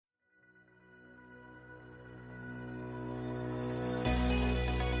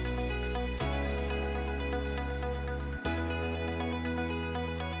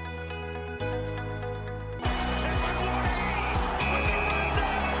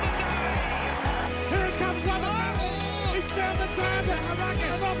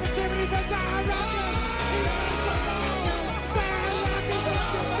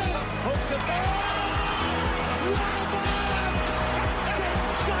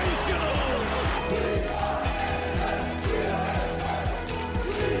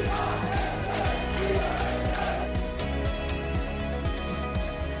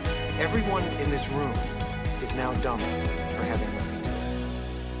is now dumb for having listened.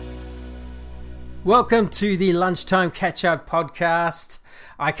 Welcome to the Lunchtime Catch-Up podcast.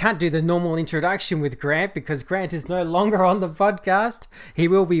 I can't do the normal introduction with Grant because Grant is no longer on the podcast. He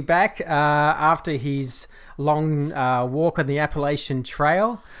will be back after his long walk on the Appalachian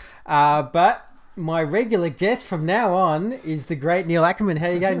Trail. But my regular guest from now on is the great Neil Ackerman. How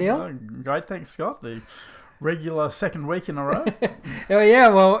you going, Neil? Great, thanks, Scott. The regular second week in a row. Oh yeah,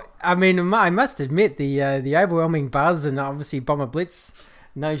 well, I mean, I must admit the overwhelming buzz, and obviously Bomber Blitz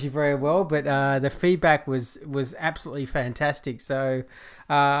knows you very well, but the feedback was absolutely fantastic. So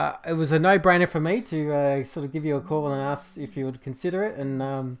it was a no-brainer for me to sort of give you a call and ask if you would consider it, and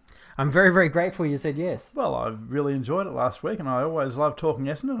I'm very, very grateful you said yes. Well, I really enjoyed it last week, and I always love talking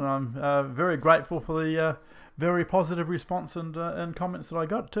Essendon, and I'm very grateful for the very positive response and comments that I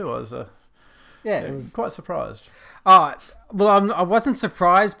got too. I was it was quite surprised. Oh, well, I wasn't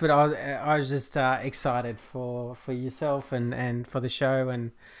surprised, but I was just excited for yourself and for the show,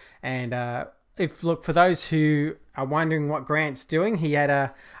 and for those who are wondering what Grant's doing, he had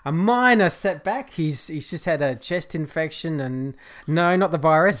a minor setback. He's just had a chest infection, and no, not the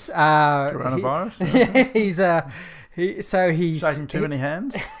virus. Coronavirus. He's shaking too many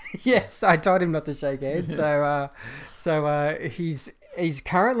hands. Yes, I told him not to shake hands. Yes. So he's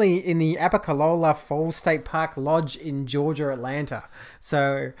currently in the Apicalola Falls State Park Lodge in Georgia, Atlanta.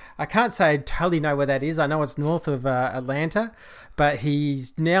 So I can't say I totally know where that is. I know it's north of Atlanta, but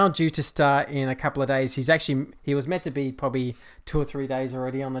he's now due to start in a couple of days. He was meant to be probably 2 or 3 days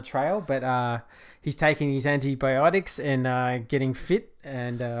already on the trail, but he's taking his antibiotics and getting fit.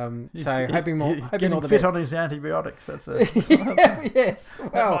 And hoping all the fit best. On his antibiotics. That's yes.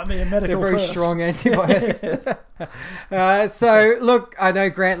 Well, that might be a medical they're very first. strong antibiotics. Yes. So look, I know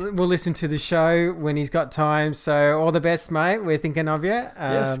Grant will listen to the show when he's got time. So all the best, mate. We're thinking of you.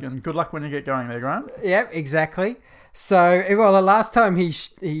 Yes, and good luck when you get going there, Grant. Yep, exactly. So, well, the last time he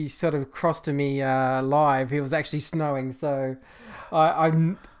sort of crossed to me live, it was actually snowing. So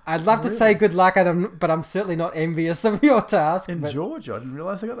I'd love to say good luck, but I'm certainly not envious of your task. In Georgia, I didn't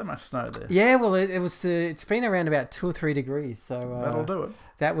realise they got that much snow there. Yeah, well, it's been around about 2 or 3 degrees, so that'll do it.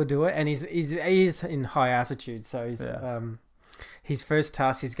 That will do it, and he is in high altitude, so his first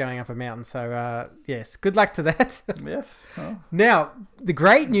task is going up a mountain. So yes, good luck to that. Yes. Oh. Now the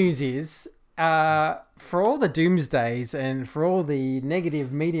great news is, for all the doomsdays and for all the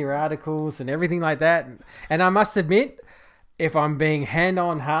negative media articles and everything like that, and I must admit, if I'm being hand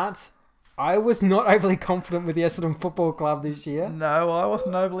on heart, I was not overly confident with the Essendon Football Club this year. No, I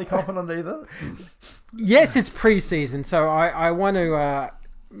wasn't overly confident either. Yes, it's pre-season, so I want to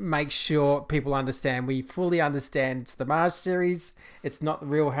make sure people understand. We fully understand it's the Marsh series. It's not the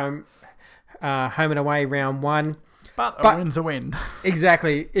real home and away round one. But a win's a win.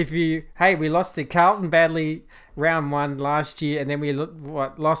 Exactly. We lost to Carlton badly round one last year, and then we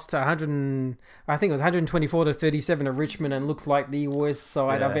lost 124 to 37 to Richmond, and looked like the worst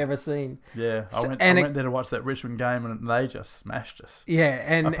side I've ever seen. Yeah, I went there to watch that Richmond game, and they just smashed us. Yeah,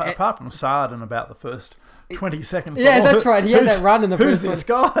 and apart from Sarden about the first 20 seconds. Yeah, that's right. He had that run in the first one. Who's this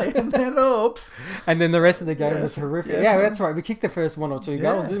guy? And then, oops. And then the rest of the game was horrific. Yeah, that's right. We kicked the first 1 or 2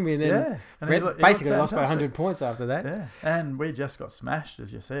 goals, didn't we? And then basically lost by 100 points after that. Yeah, and we just got smashed,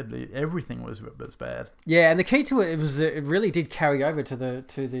 as you said. Everything was bad. Yeah, and the key to it was it really did carry over to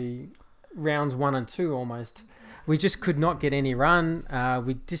the rounds 1 and 2 almost. We just could not get any run.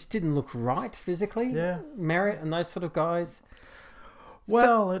 We just didn't look right physically. Yeah. Merritt and those sort of guys.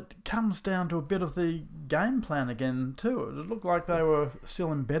 Well, it comes down to a bit of the game plan again too. It looked like they were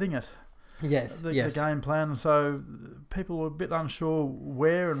still embedding it. Yes, the game plan, and so people were a bit unsure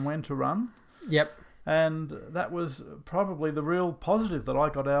where and when to run. Yep. And that was probably the real positive that I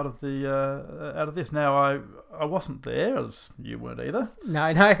got out of this. Now I wasn't there, as you weren't either. No,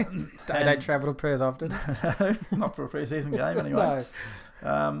 I don't travel to Perth often. Not for a pre-season game anyway.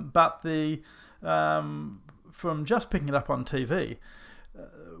 No. But from just picking it up on TV.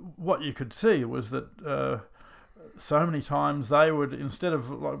 What you could see was that so many times they would, instead of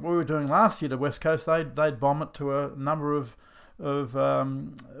like what we were doing last year to West Coast, they'd bomb it to a number of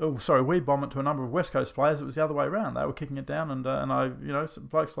we bomb it to a number of West Coast players. It was the other way around. They were kicking it down, and some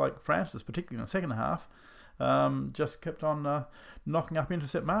blokes like Francis, particularly in the second half, just kept on knocking up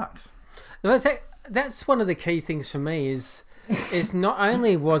intercept marks. That's one of the key things for me is not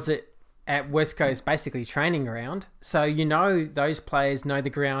only was it at West Coast basically training ground, so those players know the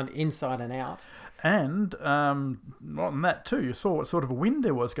ground inside and out. And not in that too, you saw what sort of a wind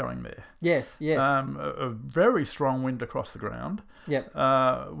there was going there. Yes. A very strong wind across the ground. Yep.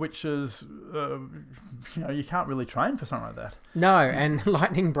 Which is, you can't really train for something like that. No, and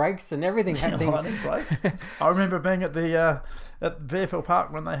lightning breaks and everything happening. Lightning breaks. I remember being at the at Fairfield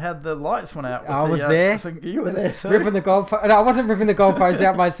Park when they had the lights went out. I was there. So you were there too. Ripping the goalpost. No, I wasn't ripping the goalpost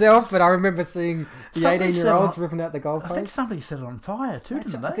out myself, but I remember seeing the 18-year-olds ripping out the goalpost. I think somebody set it on fire too,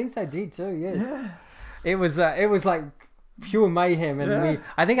 didn't they? I think they did too. Yes. Yeah. It was like pure mayhem, and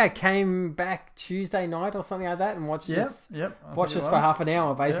I think I came back Tuesday night or something like that and watched us for half an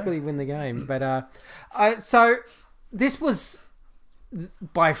hour, basically win the game. But so this was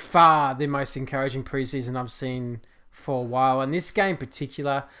by far the most encouraging preseason I've seen for a while, and this game in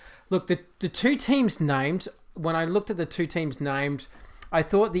particular. Look, the two teams named. When I looked at the two teams named, I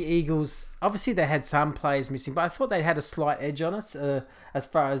thought the Eagles, obviously they had some players missing, but I thought they had a slight edge on us as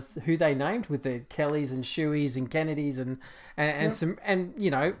far as who they named, with the Kellys and Shueys and Kennedys and some, and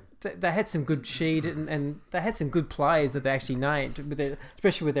they had some good sheet and they had some good players that they actually named,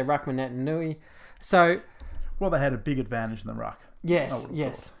 especially with their ruckman Nat and Nui. So, well, they had a big advantage in the ruck. Yes.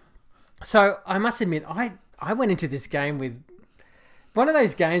 So I must admit, I went into this game with one of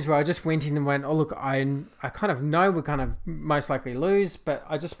those games where I just went in and went, oh, look, I kind of know we're kind of most likely lose, but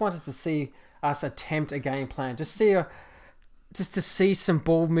I just wanted to see us attempt a game plan, just to see some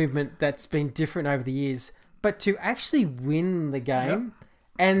ball movement that's been different over the years, but to actually win the game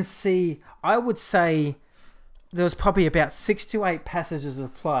and see, I would say there was probably about 6 to 8 passages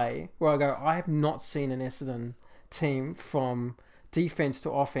of play where I go, I have not seen an Essendon team from defense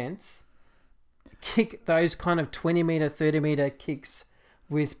to offense kick those kind of 20-meter, 30-meter kicks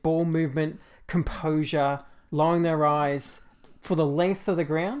with ball movement, composure, lowering their eyes for the length of the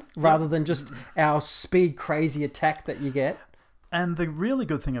ground rather than just our speed crazy attack that you get. And the really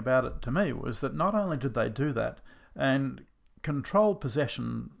good thing about it to me was that not only did they do that and control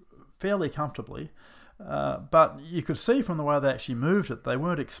possession fairly comfortably, but you could see from the way they actually moved it, they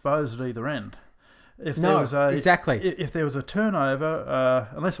weren't exposed at either end. If there was a turnover,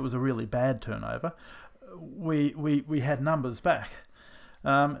 unless it was a really bad turnover, we had numbers back.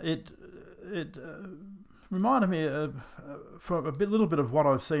 It reminded me from a little bit of what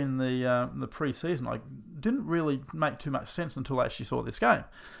I've seen in the pre-season. I didn't really make too much sense until I actually saw this game.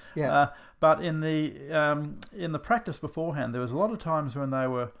 Yeah. But in the practice beforehand, there was a lot of times when they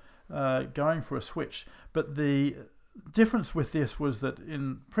were going for a switch, but the difference with this was that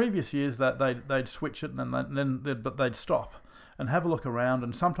in previous years that they'd switch it and then they'd stop and have a look around,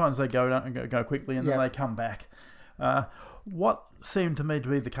 and sometimes they go down and go quickly and then they come back. What seemed to me to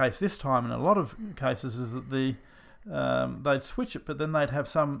be the case this time in a lot of cases is that they'd switch it, but then they'd have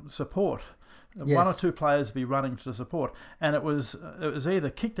some support. Yes. 1 or 2 players would be running to support, and it was either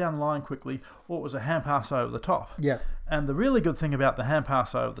kick down the line quickly or it was a hand pass over the top. Yeah. And the really good thing about the hand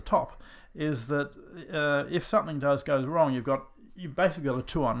pass over the top is that if something goes wrong, you've basically got a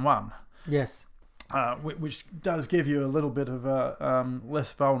 2-on-1. Yes. Which does give you a little bit of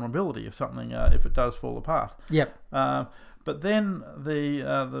less vulnerability if something if it does fall apart. Yep. But then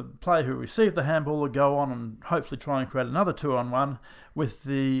the player who received the handball would go on and hopefully try and create another 2-on-1 with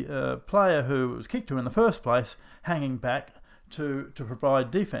the player who was kicked to in the first place hanging back to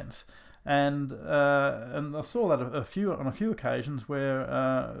provide defence. And I saw that on a few occasions where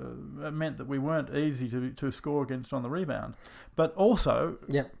it meant that we weren't easy to score against on the rebound, but also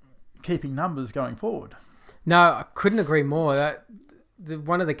keeping numbers going forward. No, I couldn't agree more.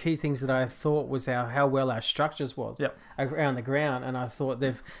 One of the key things that I thought was how well our structures was around the ground, and I thought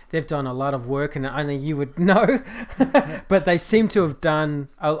they've done a lot of work, and only you would know, but they seem to have done,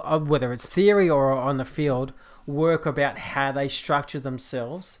 whether it's theory or on the field, work about how they structure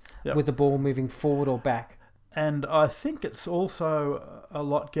themselves with the ball moving forward or back. And I think it's also a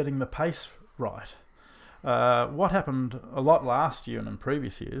lot getting the pace right. What happened a lot last year and in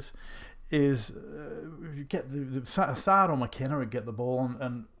previous years is you get the Sard or McKenna would get the ball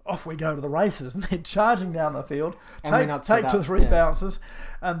and off we go to the races, and they're charging down the field, take 2 or 3 bounces,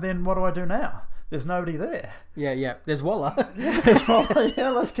 and then what do I do now? There's nobody there. Yeah. There's Waller. There's Waller. Yeah,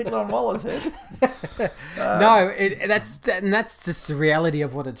 let's kick it on Waller's head. That's just the reality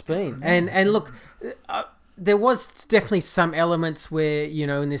of what it's been. And look, there was definitely some elements where,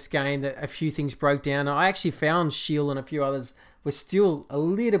 in this game that a few things broke down. I actually found Shield and a few others were still a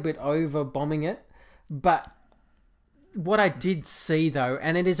little bit over bombing it. But what I did see, though,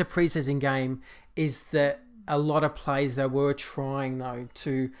 and it is a preseason game, is that a lot of plays they were trying, though,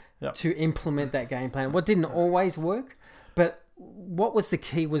 to implement that game plan. What didn't always work, but what was the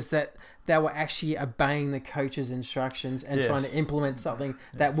key was that they were actually obeying the coach's instructions and trying to implement something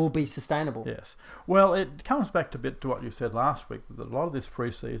that will be sustainable. Yes. Well, it comes back a bit to what you said last week, that a lot of this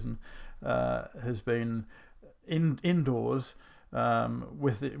pre-season has been indoors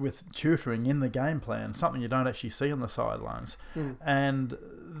with tutoring in the game plan, something you don't actually see on the sidelines. And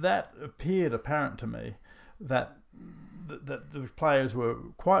that appeared apparent to me that the players were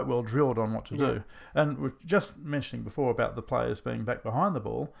quite well drilled on what to do. And we're just mentioning before about the players being back behind the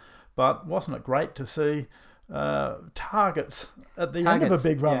ball, but wasn't it great to see targets at the end of a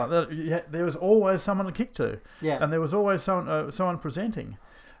big run? There was always someone to kick to, and there was always someone presenting,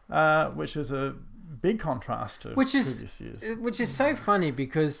 which is a big contrast to previous years. Which is so funny,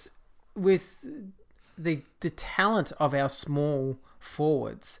 because with the talent of our small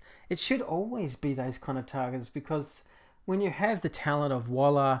forwards, it should always be those kind of targets, because when you have the talent of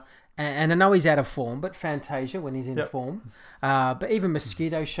Waller, and I know he's out of form, but Fantasia when he's in form, but even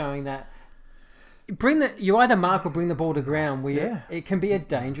Mosquito showing that, you either mark or bring the ball to ground, where it can be a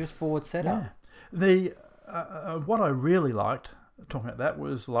dangerous forward setup. What I really liked talking about that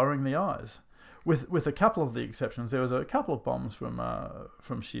was lowering the eyes. With a couple of the exceptions, there was a couple of bombs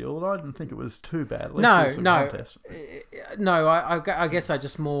from Shield. I didn't think it was too bad. At least No. I guess I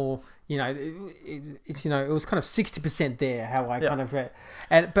just more, it was kind of 60% there, how I kind of read.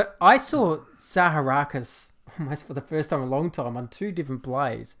 But I saw Zaharakis almost for the first time in a long time on two different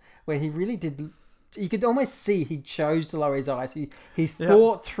plays where he really did. You could almost see he chose to lower his eyes. He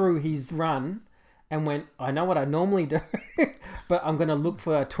thought through his run and went, I know what I normally do, but I'm going to look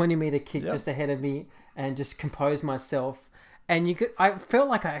for a 20-meter kick just ahead of me and just compose myself. And I felt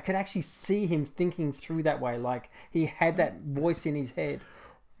like I could actually see him thinking through that way, like he had that voice in his head.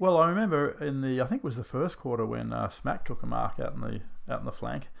 Well, I remember I think it was the first quarter when Smack took a mark out in the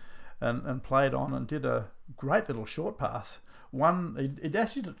flank, and played on and did a great little short pass. One, it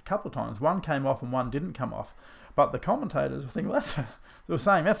actually did a couple of times. One came off and one didn't come off. But the commentators were thinking, they were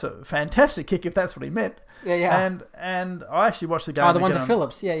saying that's a fantastic kick if that's what he meant. Yeah. And I actually watched the game. The one to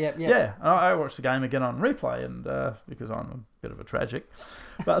Phillips. Yeah. Yeah, I watched the game again on replay, and because I'm a bit of a tragic,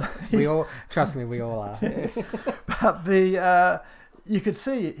 but we all are. Yes. But you could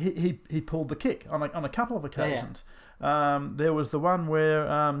see he pulled the kick on a couple of occasions. There was the one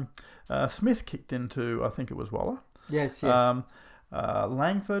where Smith kicked into, I think it was Waller. Yes.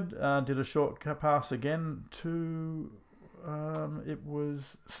 Langford did a short pass again to it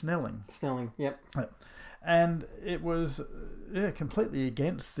was Snelling. Yep. And it was completely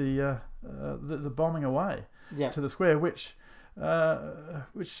against the bombing away to the square, which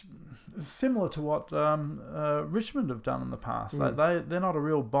is similar to what Richmond have done in the past. They're not a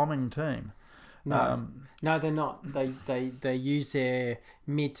real bombing team. No, they're not. They use their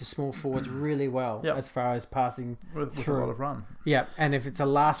mid to small forwards really well as far as passing with a lot of run. Yeah, and if it's a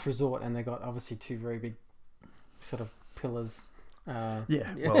last resort, and they got obviously two very big sort of pillars. Well,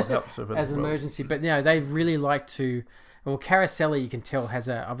 it helps as an emergency. But they really like to. Well, Caroselli, you can tell, has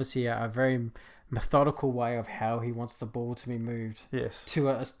obviously a very methodical way of how he wants the ball to be moved. Yes.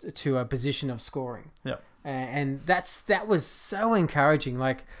 To a position of scoring. Yeah. And that was so encouraging.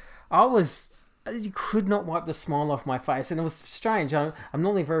 Like you could not wipe the smile off my face, and it was strange. I'm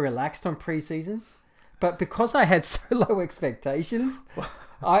normally very relaxed on pre-seasons, but because I had so low expectations,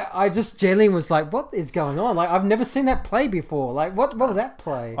 I just generally was like, "What is going on?" Like I've never seen that play before. Like what was that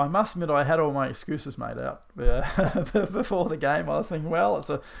play? I must admit, I had all my excuses made out before the game. I was thinking, well,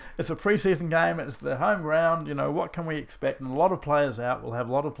 it's a pre-season game. It's the home ground. What can we expect? And a lot of players out. We'll have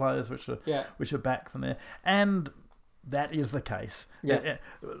a lot of players which are back from there, and that is the case. Yeah.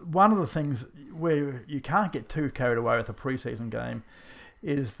 One of the things where you can't get too carried away with a pre-season game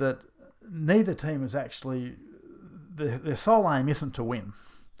is that neither team is actually their sole aim isn't to win.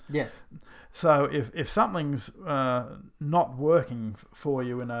 Yes. So if something's not working for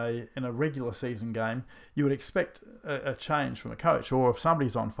you in a regular season game, you would expect a change from a coach, or if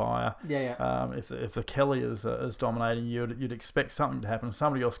somebody's on fire, if the Kelly is dominating, you'd expect something to happen.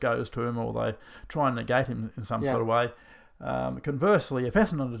 Somebody else goes to him, or they try and negate him in some sort of way. Conversely, if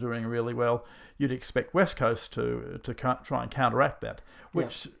Essendon are doing really well, you'd expect West Coast to try and counteract that,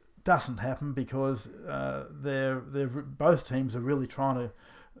 which doesn't happen because both teams are really trying to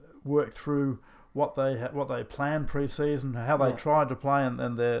work through what they planned pre-season, how they tried to play,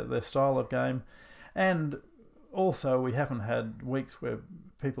 and their style of game. And also, we haven't had weeks where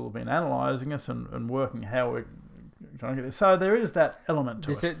people have been analysing us and working how we're trying to get this. So there is that element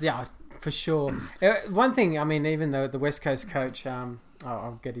to it. Yeah, for sure. One thing, I mean, even though the West Coast coach,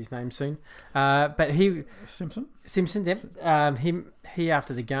 I'll get his name soon, but he... Simpson, yep. He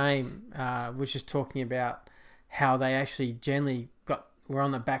after the game was just talking about how they actually generally were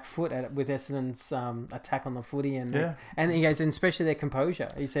on the back foot with Essendon's attack on the footy, and he goes, and especially their composure.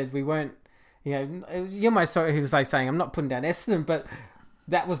 He said we weren't, you almost thought he was like saying, I'm not putting down Essendon, but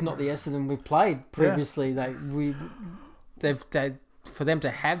that was not the Essendon we've played previously. They've for them to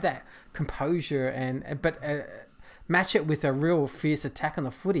have that composure but match it with a real fierce attack on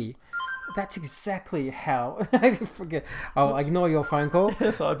the footy. That's exactly how. I'll ignore your phone call.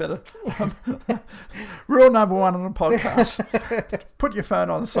 Yes, I better. Rule number 1 on a podcast: put your phone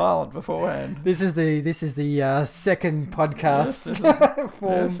on silent beforehand. This is the second podcast.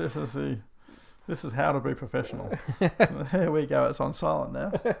 This is how to be professional. There we go. It's on silent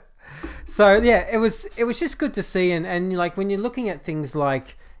now. So yeah, it was just good to see, and like when you're looking at things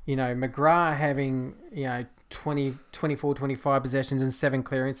like McGrath having 24, 25 possessions and 7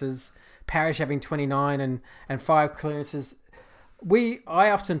 clearances. Parrish having 29 and 5 clearances. I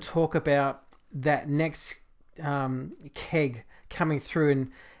often talk about that next keg coming through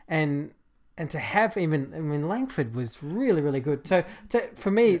and to have Langford was really, really good. So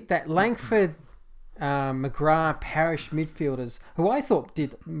for me, that Langford, McGrath, Parrish midfielders, who I thought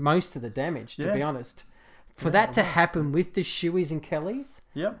did most of the damage, to be honest, for that to happen with the Shueys and Kellys,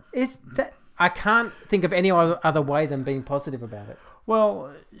 I can't think of any other way than being positive about it.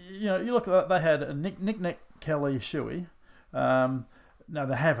 Well, you look at that, they had a Nick Kelly, Shuey. Now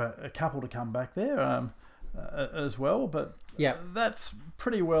they have a couple to come back there as well, but that's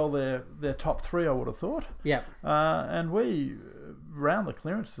pretty well their top 3, I would have thought. Yeah. And we, around the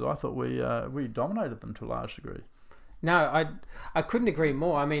clearances, I thought we dominated them to a large degree. No, I couldn't agree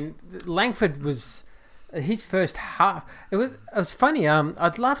more. I mean, Langford was his first half. It was funny.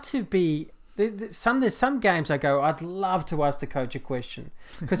 I'd love to be. There's some games I go, I'd love to ask the coach a question,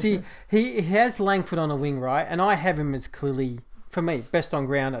 because he has Langford on a wing, right, and I have him as clearly, for me, best on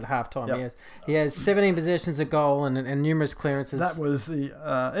ground at halftime. Yep. He has 17 possessions, a goal, and numerous clearances. That was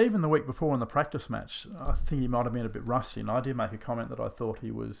even the week before in the practice match. I think he might have been a bit rusty, and I did make a comment that I thought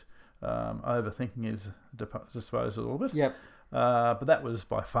he was overthinking his disposal a little bit. Yep. But that was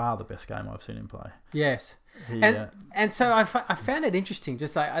by far the best game I've seen him play. Yes. And so I found it interesting.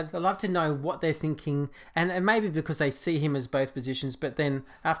 Just like, I'd love to know what they're thinking, and maybe because they see him as both positions, but then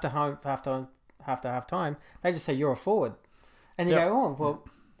after half time, they just say, you're a forward. And you go, oh, well,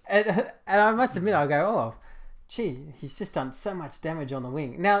 and I must admit, I go, oh, gee, he's just done so much damage on the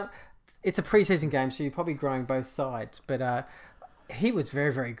wing. Now, it's a preseason game, so you're probably growing both sides, but he was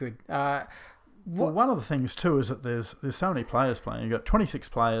very, very good. Well, one of the things too is that there's so many players playing. You've got 26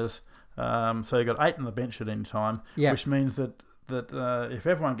 players, so you've got 8 on the bench at any time, which means that if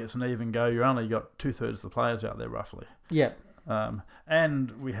everyone gets an even go, you only got 2/3 of the players out there roughly. Yeah.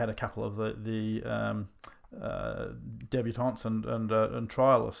 And we had a couple of the debutantes and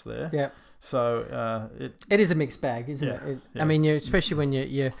trialists there. Yeah. So it is a mixed bag, isn't it? I mean, especially when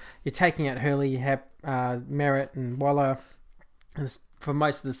you're taking out Hurley, you have Merritt and Waller for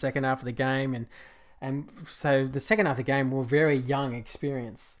most of the second half of the game, and so the second half of the game were very young,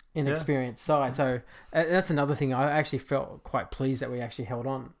 inexperienced side. So that's another thing. I actually felt quite pleased that we actually held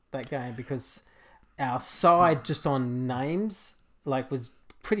on that game, because our side just on names was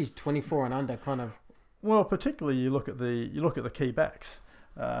pretty 24 and under kind of. Well, particularly you look at the key backs.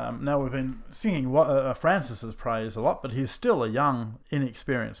 Now we've been singing Francis's praise a lot, but he's still a young,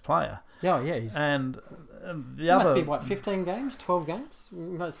 inexperienced player. Oh yeah, he's and the other must be what, 15 games, 12 games.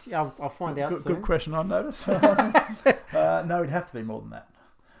 I'll find out. Good question on notice. No, it'd have to be more than that,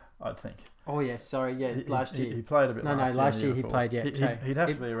 I'd think. Oh yeah, sorry, last year he played a bit. No, last year he played. Yeah, he'd have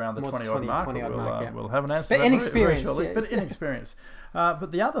to be around the 20-odd mark. We'll have an answer. But inexperienced, but inexperienced.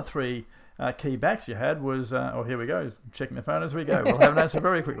 But the other 3 key backs you had was, here we go, checking the phone as we go. We'll have an answer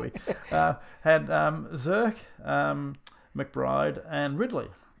very quickly. Had Zirk, McBride, and Ridley.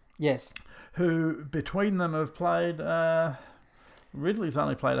 Yes. Who between them have played. Ridley's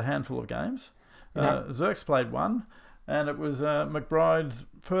only played a handful of games. Zirk's played 1. And it was McBride's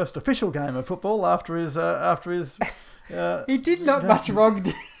first official game of football after his. He did not much wrong.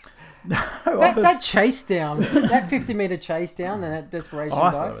 No, that chase down, that 50-metre chase down, and that desperation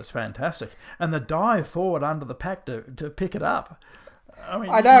dive. I thought it was fantastic, and the dive forward under the pack to pick it up.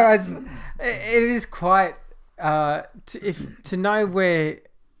 I know it is quite to know where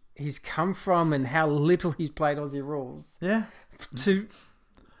he's come from and how little he's played Aussie rules. Yeah.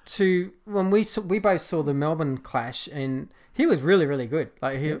 To when we both saw the Melbourne clash, and he was really, really good.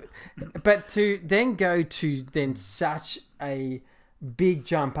 But to then go to such a big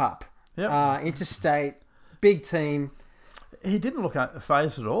jump up, interstate, big team. he didn't look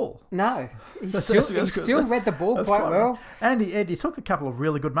phased at all. No, he still read the ball quite well. And he took a couple of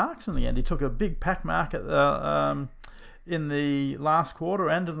really good marks in the end. He took a big pack mark at the, in the last quarter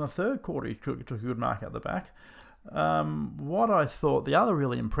and in the third quarter. He took a good mark at the back. What I thought the other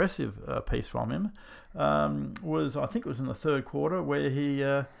really impressive piece from him was, I think it was in the third quarter, where he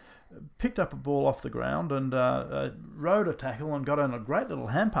picked up a ball off the ground and rode a tackle and got on a great little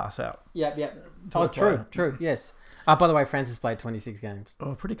hand pass out. Yep. Oh, true, yes. By the way, Francis played 26 games.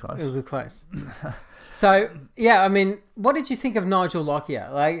 Oh, pretty close. It was close. So, yeah, I mean, what did you think of Nigel Lockyer?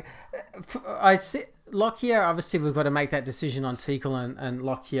 Like, I see Lockyer, obviously we've got to make that decision on Teakle and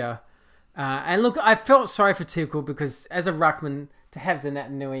Lockyer. And look, I felt sorry for Teakle because as a ruckman, to have the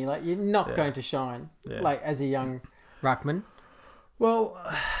Natanui, like, you're not going to shine, like, as a young ruckman. Well,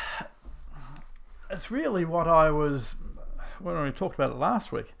 it's really what I was, when we talked about it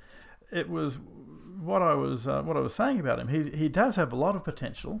last week, it was what I was saying about him. He does have a lot of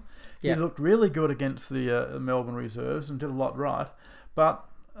potential. He looked really good against the Melbourne reserves and did a lot right. But,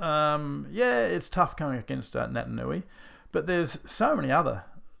 it's tough coming against Natanui. But there's so many other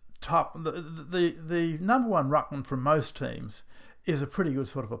top... The number one ruckman from most teams is a pretty good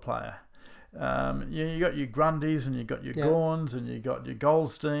sort of a player. You got your Grundys and you got your Gorns and you got your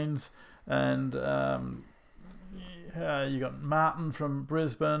Goldsteins and you got Martin from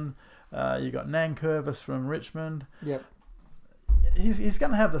Brisbane, you got Nankervis from Richmond. Yep. He's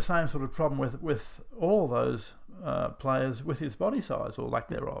going to have the same sort of problem with all those players with his body size or lack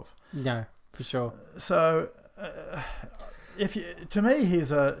thereof. No, for sure. So, to me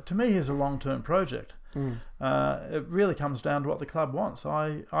he's a long-term project. It really comes down to what the club wants.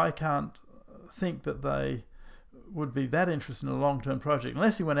 I can't think that they would be that interested in a long-term project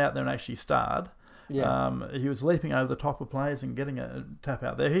unless he went out there and actually starred. He was leaping over the top of players and getting a tap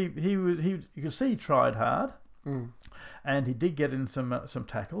out there. He you could see he tried hard, and he did get in some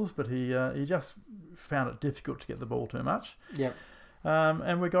tackles, but he just found it difficult to get the ball too much.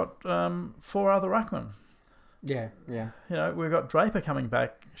 And we got 4 other ruckmen. We've got Draper coming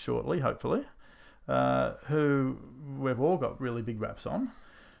back shortly, hopefully, who we've all got really big raps on.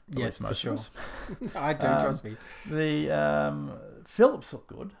 Yes, for sure. I do, trust me. The Phillips looked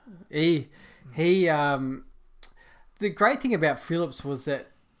good. He the great thing about Phillips was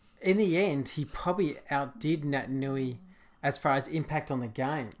that in the end he probably outdid Natanui as far as impact on the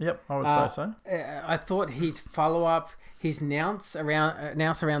game. Yep, I would say so. I thought his follow-up, his announce around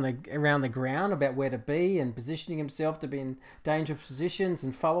the ground about where to be and positioning himself to be in dangerous positions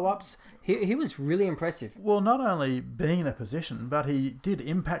and follow-ups, he was really impressive. Well, not only being in a position, but he did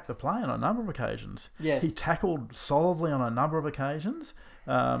impact the play on a number of occasions. Yes. He tackled solidly on a number of occasions.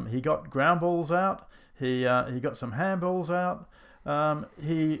 He got ground balls out. He got some handballs out.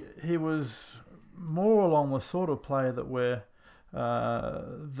 He was more along the sort of player that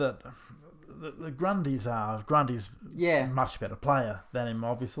that the Grundys are. Grundy's a much better player than him,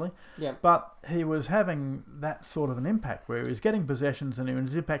 obviously. Yeah. But he was having that sort of an impact where he was getting possessions and he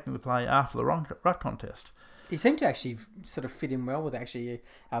was impacting the play after the ruck contest. He seemed to actually sort of fit in well with actually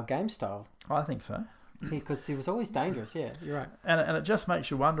our game style. I think so. Because he was always dangerous, you're right. And it just makes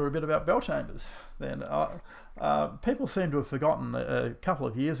you wonder a bit about Bellchambers. Then people seem to have forgotten a couple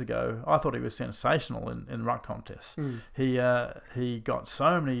of years ago, I thought he was sensational in ruck contests. He got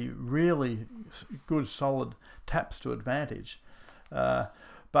so many really good, solid taps to advantage.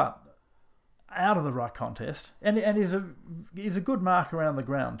 But out of the ruck contest, and he's a good mark around the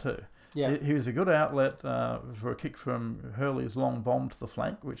ground too. Yeah. He was a good outlet for a kick from Hurley's long bomb to the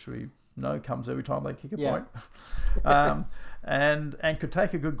flank, which we know comes every time they kick a point. And could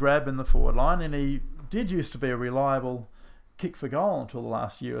take a good grab in the forward line, and he did used to be a reliable kick for goal until the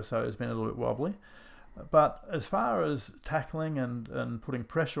last year or so. Has been a little bit wobbly, but as far as tackling and putting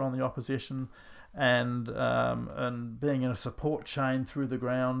pressure on the opposition and being in a support chain through the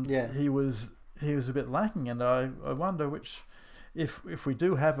ground, he was a bit lacking. And I wonder if we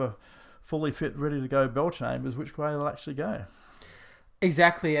do have a fully fit, ready to go Bellchambers, which way they'll actually go.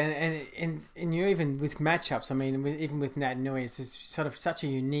 Exactly, and you even with matchups, I mean, even with Natanui, it's sort of such a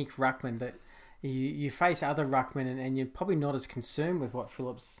unique ruckman that you face other ruckmen and you're probably not as concerned with what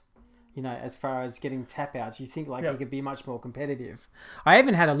Phillips, as far as getting tap outs. You think he could be much more competitive. I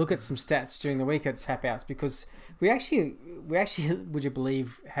even had a look at some stats during the week at tap outs because we actually, would you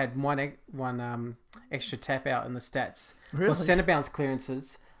believe, had one extra tap out in the stats for centre bounce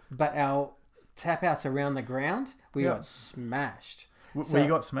clearances, but our tap outs around the ground we got smashed. We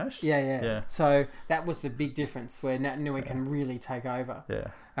got smashed? Yeah. So that was the big difference where Natanui can really take over.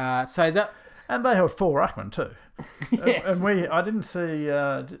 Yeah. And they had 4 ruckmen too. Yes. And I didn't see,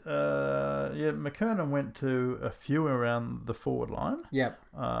 McKernan went to a few around the forward line. Yep.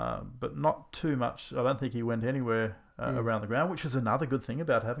 But not too much. I don't think he went anywhere around the ground, which is another good thing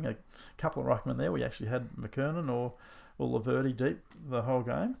about having a couple of ruckmen there. We actually had McKernan or Laverty deep the whole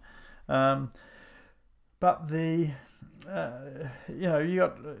game. But you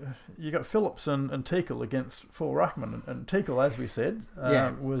got Phillips and Teakle against 4 ruckmen, and Teakle, as we said,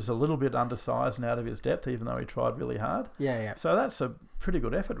 was a little bit undersized and out of his depth, even though he tried really hard. Yeah. So that's a pretty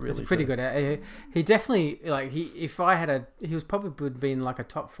good effort, really. It's pretty good. He definitely he was probably would have been like a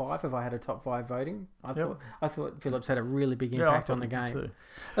top 5 if I had a top 5 voting. I thought Phillips had a really big impact on the game. Too.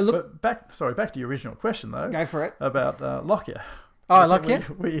 But back to your original question though. Go for it. About Lockyer. Oh,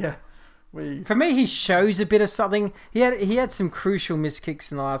 Lockyer. For me, he shows a bit of something. He had some crucial missed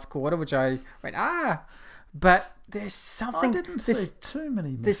kicks in the last quarter, which I went, but there's something. I didn't see too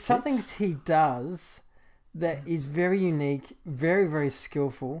many missed There's kicks. something he does that is very unique, very, very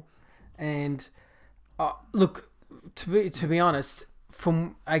skillful. And look, to be honest,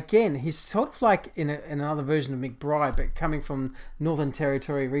 he's sort of like in another version of McBride, but coming from Northern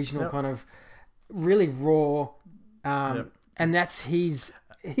Territory regional kind of really raw. And that's his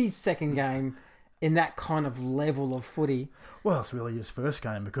second game in that kind of level of footy. Well, it's really his first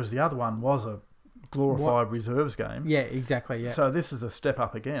game because the other one was a glorified reserves game. Yeah, exactly. Yeah. So this is a step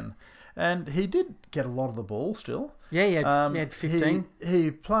up again. And he did get a lot of the ball still. Yeah, he had 15. He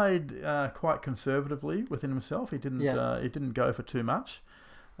played quite conservatively within himself. He didn't go for too much.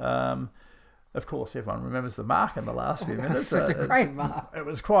 Of course, everyone remembers the mark in the last few minutes. It was a great mark. It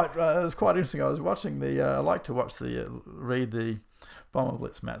was quite interesting. I was watching I like to read the Bomber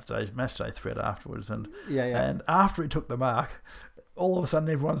Blitz match day thread afterwards, and after he took the mark, all of a sudden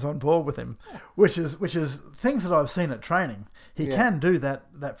everyone's on board with him, which is things that I've seen at training. He can do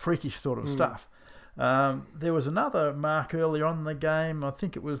that freakish sort of stuff. There was another mark earlier on in the game. I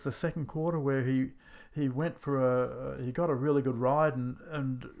think it was the second quarter where he went for he got a really good ride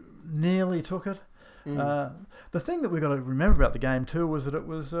and nearly took it. The thing that we've got to remember about the game too was that it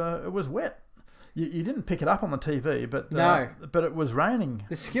was wet. You didn't pick it up on the TV, but but it was raining.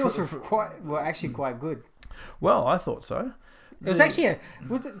 The skills were actually quite good. Well, I thought so. It was actually I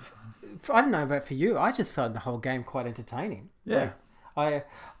don't know about for you. I just found the whole game quite entertaining. Yeah.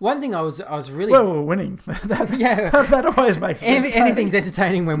 One thing I was really we're winning. that always makes it anything's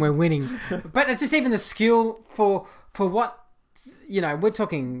entertaining when we're winning. But it's just even the skill for what. We're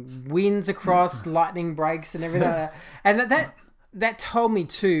talking winds across, lightning breaks and everything. And that told me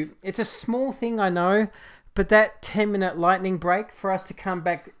too, it's a small thing, I know, but that 10-minute lightning break for us to come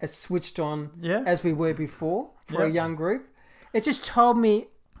back as switched on as we were before for a young group, it just told me,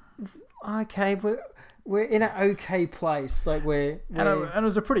 okay, we're in an okay place. Like and it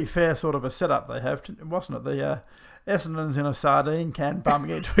was a pretty fair sort of a setup they have, wasn't it? The Essendon's in a sardine can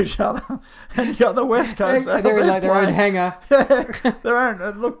bumping into each other, and you got the West Coast. They're in like their own hangar. Their own.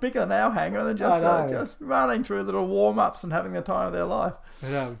 It looked bigger than our hangar. They're just running through little warm ups and having the time of their life.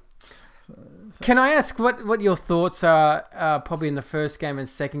 Can I ask what your thoughts are? Probably in the first game and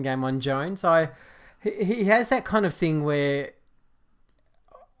second game on Jones. He has that kind of thing where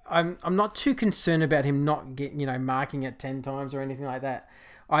I'm not too concerned about him not marking it 10 times or anything like that.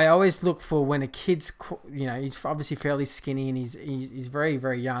 I always look for when a kid's, he's obviously fairly skinny and he's very,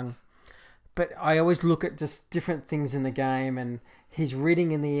 very young. But I always look at just different things in the game and his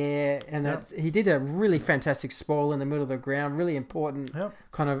reading in the air. And he did a really fantastic spoil in the middle of the ground, really important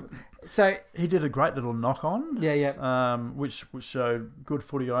kind of. So he did a great little knock on. Which showed good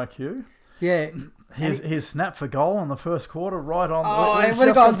footy IQ. Yeah. His snap for goal in the first quarter, right on. It would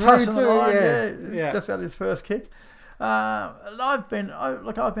have gone through too. Just about his first kick. I've been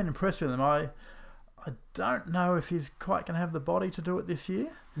impressed with him. I don't know if he's quite going to have the body to do it this year.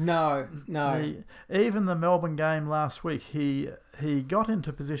 No. Even the Melbourne game last week, he got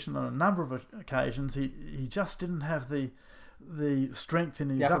into position on a number of occasions. He just didn't have the strength in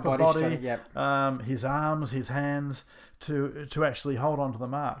his upper body, his arms, his hands to actually hold on to the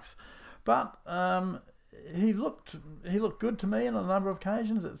marks. But he looked good to me on a number of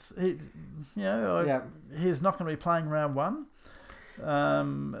occasions. He's not going to be playing round one, but I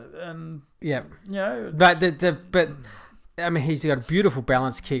mean he's got a beautiful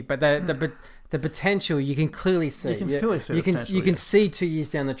balance kick, but the potential you can clearly see. You can see 2 years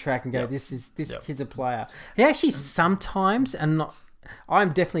down the track and go, this kid's a player. He actually sometimes, and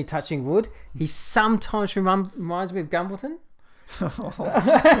I'm definitely touching wood. He sometimes reminds me of Gumbleton. And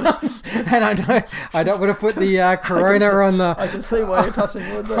I don't want to put the corona on the. I can see why you're touching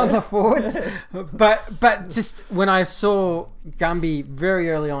wood there. On the forwards, but just when I saw Gumby very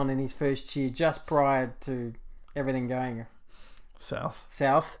early on in his first year, just prior to everything going south,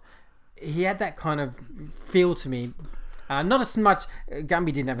 he had that kind of feel to me. Not as much.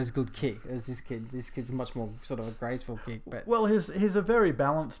 Gumby didn't have as good kick as this kid. This kid's much more sort of a graceful kick. But well, he's a very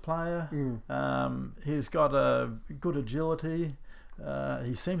balanced player. He's got a good agility.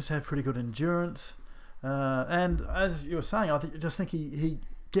 He seems to have pretty good endurance. And as you were saying, I just think he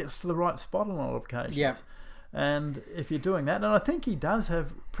gets to the right spot on a lot of occasions. Yeah. And if you're doing that, and I think he does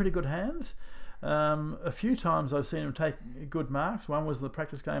have pretty good hands. A few times I've seen him take good marks. One was the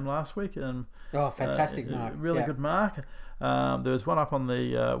practice game last week, and fantastic mark, really good mark. There was one up on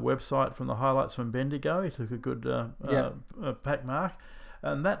the website from the highlights from Bendigo. He took a good pack mark,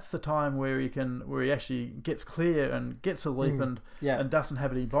 and that's the time where he actually gets clear and gets a leap and doesn't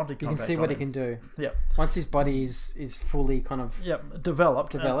have any body contact. You can see what he can do. Yeah, once his body is fully kind of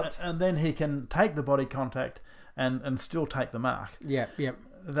developed, and then he can take the body contact and still take the mark. Yeah.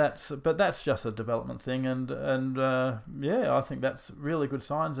 That's just a development thing, and I think that's really good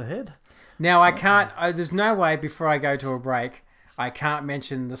signs ahead. Now I can't. There's no way before I go to a break I can't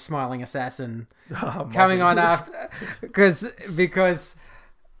mention the smiling assassin coming on after because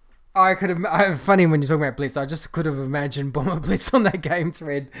I could have. Funny when you're talking about Blitz, I just could have imagined Bomber Blitz on that game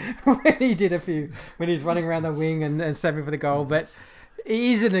thread when he's running around the wing and stepping for the goal, but.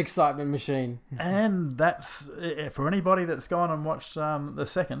 He is an excitement machine. And that's, for anybody that's gone and watched the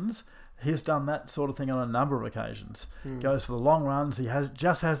seconds, he's done that sort of thing on a number of occasions. Goes for the long runs. He has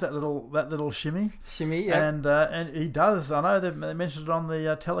that little shimmy. Yeah. And he does. I know they mentioned it on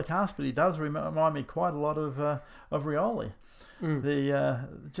the telecast, but he does remind me quite a lot of Rioli.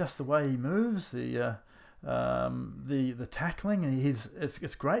 Just the way he moves, the tackling, and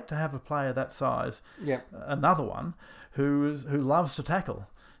it's great to have a player that size. Yeah. Another one who loves to tackle.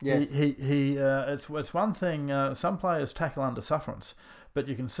 Yes. It's one thing. Some players tackle under sufferance, but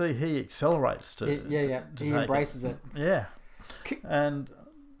you can see he accelerates to. He embraces it. Yeah. And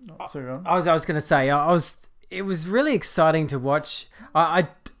sorry, I was going to say it was really exciting to watch. I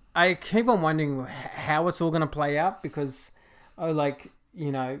keep on wondering how it's all going to play out because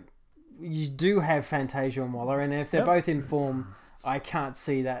you do have Fantasia and Waller, and if they're both in form, I can't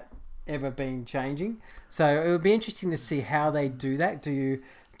see that ever being changing. So it would be interesting to see how they do that. Can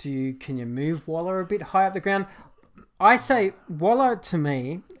you move Waller a bit high up the ground? I say Waller to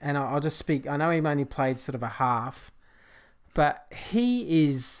me, and I'll just speak. I know he only played sort of a half, but he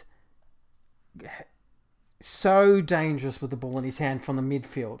is so dangerous with the ball in his hand from the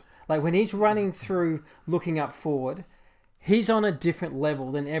midfield. Like when he's running through, looking up forward. He's on a different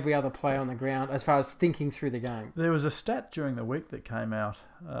level than every other player on the ground as far as thinking through the game. There was a stat during the week that came out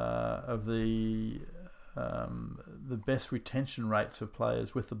of the best retention rates of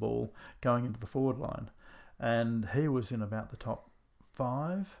players with the ball going into the forward line, and he was in about the top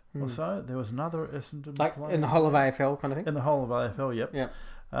 5 or so. There was another Essendon player in the whole of AFL kind of thing. In the whole of AFL, yep. Yep.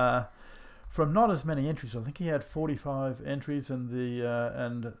 From not as many entries, I think he had 45 entries,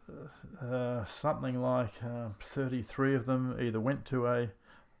 and something like 33 of them either went to a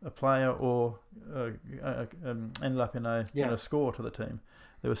player or ended up in a score to the team.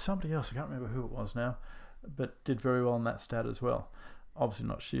 There was somebody else, I can't remember who it was now, but did very well in that stat as well. Obviously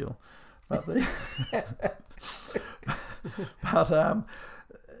not Shield, but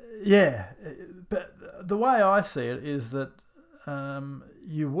but the way I see it is that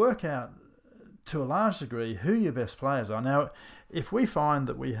you work out to a large degree who your best players are. Now, if we find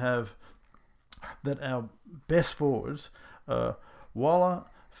that our best forwards are Waller,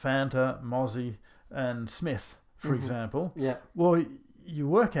 Fanta, Mozzie and Smith, for example, well, you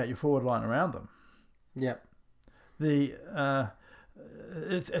work out your forward line around them. Yeah. It's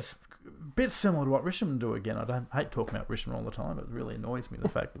a bit similar to what Richmond do again. I hate talking about Richmond all the time. It really annoys me, the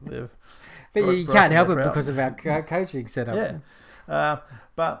fact that they've... But you can't help it because of our coaching setup. Yeah.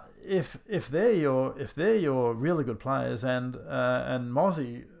 But if they're your really good players, and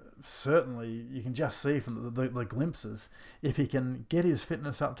Mozzie, certainly you can just see from the glimpses, if he can get his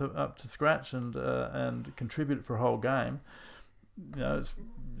fitness up to scratch and contribute for a whole game,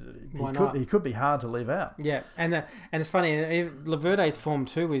 he could be hard to leave out. Yeah, and it's funny. Laverde's form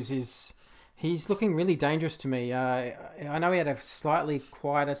too he's looking really dangerous to me. I know he had a slightly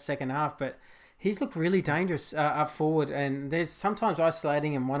quieter second half, but he's looked really dangerous up forward, and there's sometimes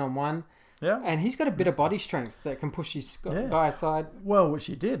isolating him one-on-one. Yeah. And he's got a bit of body strength that can push his guy aside. Well, which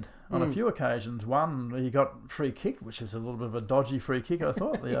he did on a few occasions. One, he got free kick, which is a little bit of a dodgy free kick, I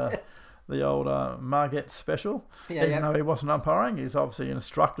thought. the old Margate special. Yeah, Even though he wasn't umpiring, he's obviously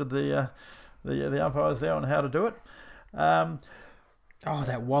instructed the umpires there on how to do it.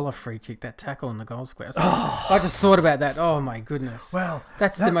 That Waller free kick, that tackle in the goal square. I just thought about that. Oh my goodness. Well,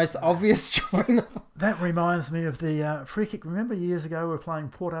 that's the most obvious job in the... That reminds me of the free kick. Remember years ago we were playing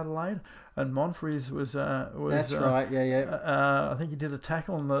Port Adelaide and Monfries was That's right. Yeah. I think he did a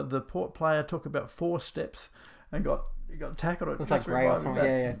tackle and the Port player took about 4 steps and got tackled. It was like Gray or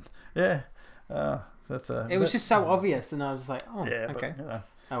something. Yeah. It was just so obvious, and I was like, oh, yeah, okay. But,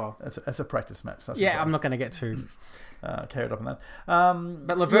 oh well. That's a practice match. I'm not going to get too carried up on that.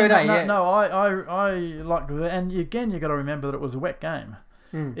 But Laverde, No, I liked it, and again you got to remember that it was a wet game.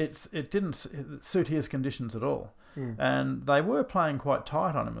 It didn't suit his conditions at all, and they were playing quite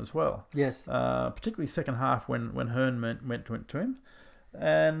tight on him as well. Yes, particularly second half when Hearn went to him,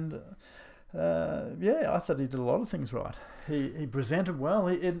 and I thought he did a lot of things right. He presented well.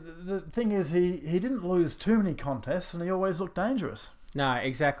 The thing is, he didn't lose too many contests, and he always looked dangerous. No,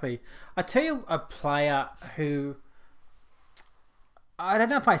 exactly. I tell you, a player who I don't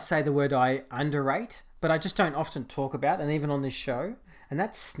know if I say the word I underrate, but I just don't often talk about, and even on this show, and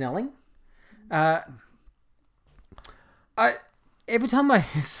that's Snelling. Every time I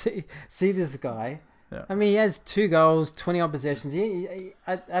see this guy, I mean, he has 2 goals, 20-odd possessions. I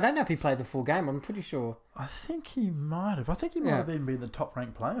don't know if he played the full game. I'm pretty sure. I think he might have. I think he might have even been the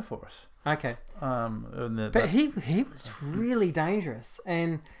top-ranked player for us. Okay. But he was really dangerous,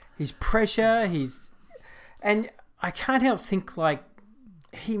 and his pressure, and I can't help think like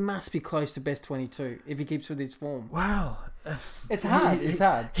he must be close to best 22 if he keeps with his form. Wow, it's hard. It's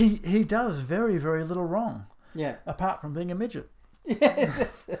hard. He does very, very little wrong. Yeah. Apart from being a midget. Yeah,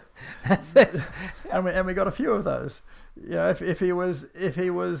 that's and we got a few of those. You know, if he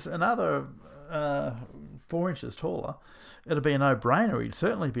was another 4 inches taller, it'd be a no-brainer. He'd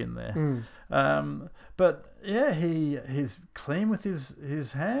certainly been there. But yeah, he's clean with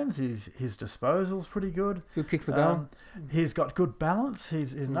his hands. His disposal's pretty good. Good kick for goal. He's got good balance.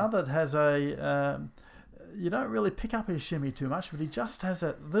 He's another that has a. You don't really pick up his shimmy too much, but he just has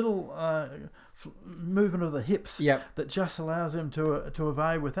that little movement of the hips that just allows him to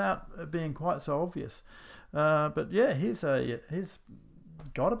evade without being quite so obvious. But yeah, he's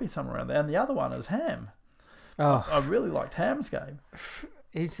got to be somewhere around there. And the other one is Ham. Oh, I really liked Ham's game.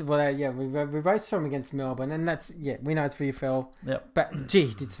 We both saw him against Melbourne, and that's we know it's VFL. Yep. But gee,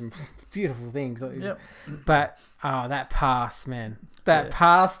 he did some beautiful things. Yep. But that pass, man,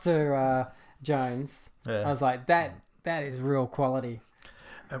 pass to Jones. Yeah. I was like, that is real quality.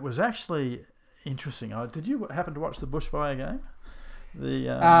 It was actually interesting. Did you happen to watch the Bushfire game?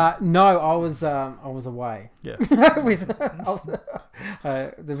 No, I was away. Yeah. Which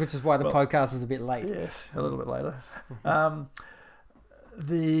is why the podcast is a bit late. Yes, a little bit later.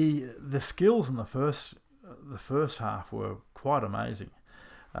 The skills in the first half were quite amazing.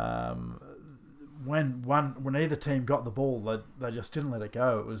 When either team got the ball, they just didn't let it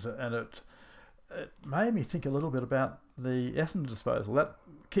go. It made me think a little bit about the Essendon disposal. That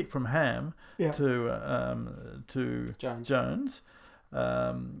kick from Ham to Jones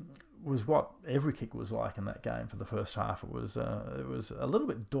was what every kick was like in that game for the first half. It was a little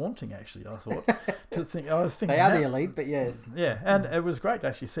bit daunting, actually, I thought. to think. I was thinking they are the elite, but yes. Yeah, and it was great to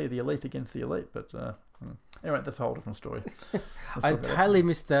actually see the elite against the elite. But anyway, that's a whole different story. I totally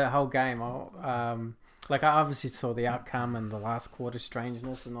missed the whole game. I obviously saw the outcome and the last quarter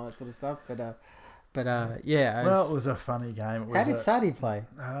strangeness and all that sort of stuff, but it was a funny game. How did Sadi play?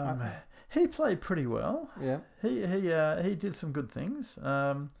 He played pretty well. Yeah. He did some good things.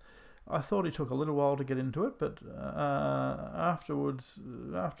 I thought he took a little while to get into it, but afterwards,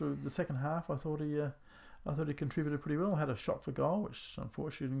 after the second half, I thought he contributed pretty well. Had a shot for goal, which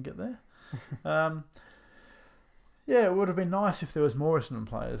unfortunately didn't get there. It would have been nice if there was more Essendon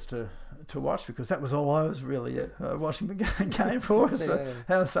players to watch, because that was all I was really watching the game for. So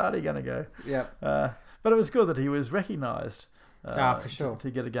how's Sadi going to go? Yeah. But it was good that he was recognised. For sure. To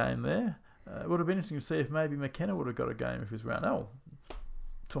get a game there. It would have been interesting to see if maybe McKenna would have got a game if he was around. Oh,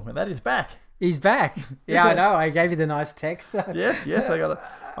 talking about that, he's back. He's back. Yeah, I know. I gave you the nice text. Yes. I got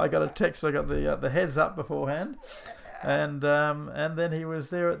a text. I got the heads up beforehand, and then he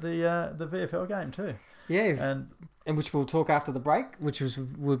was there at the VFL game too. Yeah, and which we'll talk after the break, which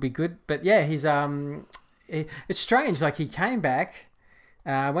would be good. But yeah, he's it's strange. Like, he came back.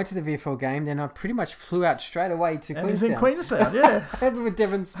 Went to the VFL game, then I pretty much flew out straight away to Queenstown. He's in Queenstown, yeah. That's with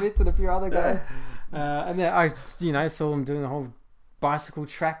Devon Smith and a few other guys. And then I, saw him doing the whole bicycle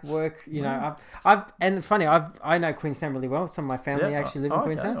track work. I know Queenstown really well. Some of my family actually live in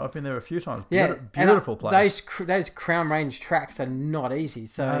Queenstown. I've been there a few times. Beautiful place. Those Crown Range tracks are not easy.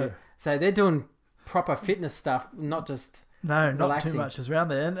 So So they're doing proper fitness stuff, not just No, not relaxing. too much is around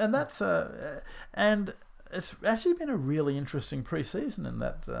there, and that's and it's actually been a really interesting pre-season in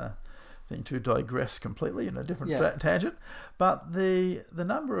that thing, to digress completely in a different tangent. But the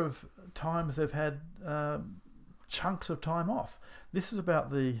number of times they've had chunks of time off. This is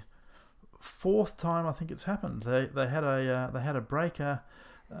about the fourth time I think it's happened. They had a breaker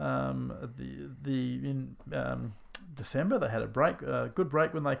in December. They had a good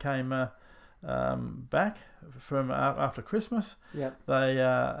break when they came back from after Christmas. Yep.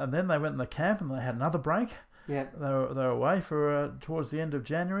 And then they went in the camp and they had another break. Yep. They were away for towards the end of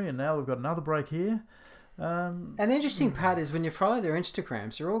January, and now they've got another break here. And the interesting part is when you follow their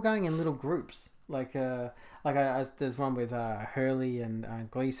Instagrams, they're all going in little groups. There's one with Hurley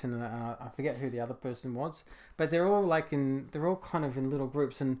and Gleason, and I forget who the other person was, but they're all kind of in little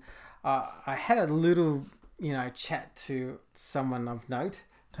groups. And I had a little, chat to someone of note.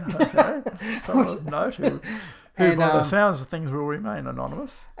 Okay, someone of note who by the sounds of things will remain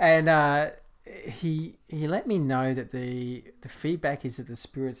anonymous. And he let me know that the feedback is that the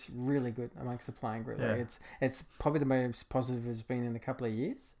spirit's really good amongst the playing group. Yeah. Like it's probably the most positive it's been in a couple of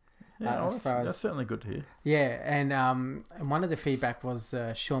years. Yeah, that's certainly good to hear. Yeah, and one of the feedback was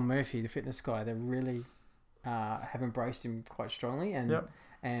Sean Murphy, the fitness guy. They really have embraced him quite strongly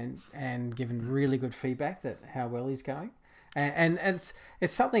and given really good feedback that how well he's going. And it's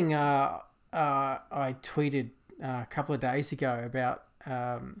something I tweeted a couple of days ago about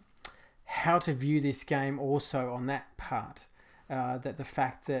how to view this game also on that part. That the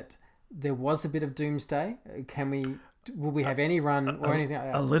fact that there was a bit of doomsday. Will we have any run or anything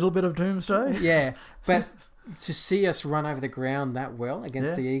like that? A little bit of doomsday? Yeah, but to see us run over the ground that well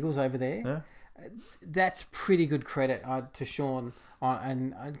against the Eagles over there, that's pretty good credit to Sean.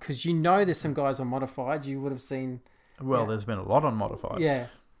 And because there's some guys on modified, you would have seen... Well, there's been a lot on modified. Yeah.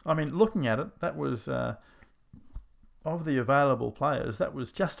 I mean, looking at it, that was... of the available players, that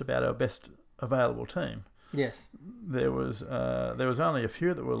was just about our best available team. Yes. There was only a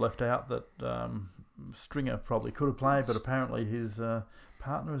few that were left out that Stringer probably could have played, but apparently his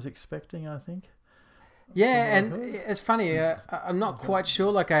partner is expecting, I think. Yeah, and it's funny. I'm not quite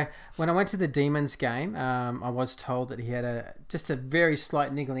sure. When I went to the Demons game, I was told that he had just a very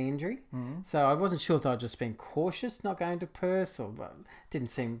slight niggling injury. Mm-hmm. So I wasn't sure if they were just being cautious, not going to Perth, didn't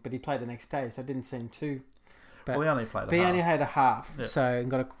seem. But he played the next day, so it didn't seem too. But he only played a half. He only had a half, so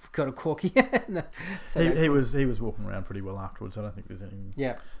got a corky. So he was walking around pretty well afterwards. I don't think there's anything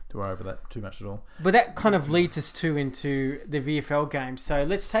to worry about that too much at all. But that kind of leads us into the VFL game. So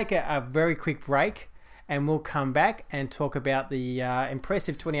let's take a very quick break, and we'll come back and talk about the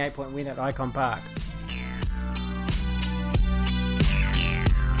impressive 28-point win at Icon Park.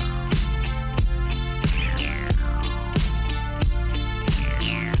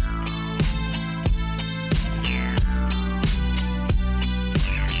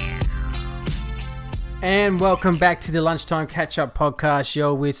 And welcome back to the Lunchtime Catch-Up Podcast.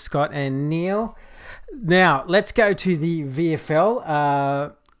 You're with Scott and Neil. Now, let's go to the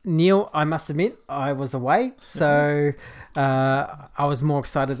VFL. Neil, I must admit, I was away, so I was more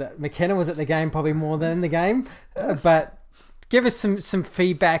excited that McKenna was at the game probably more than the game. Yes. But give us some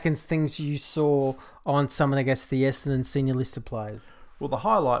feedback and things you saw on some of, I guess, the Essendon senior listed players. Well, the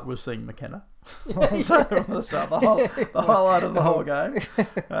highlight was seeing McKenna. So from the start, the highlight of the whole game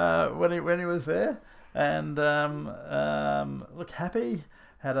when he was there. And look, Happy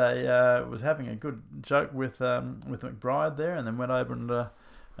was having a good joke with McBride there, and then went over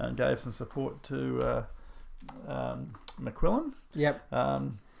and gave some support to McQuillan. Yep.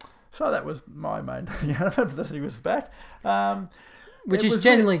 So that was my main that he was back. Which is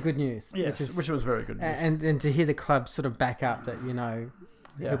generally good news. Yes, which was very good news. And to hear the club sort of back up that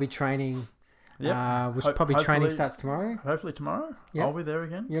he'll be training. Yep. Which probably training starts tomorrow. Hopefully tomorrow. Yep. I'll be there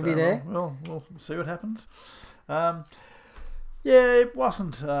again. You'll be there. We'll see what happens. It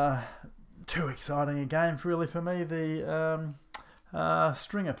wasn't too exciting a game really for me. The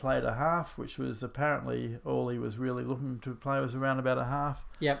Stringer played a half, which was apparently all he was really looking to play was around about a half.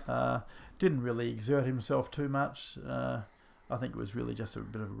 Yep. Didn't really exert himself too much. I think it was really just a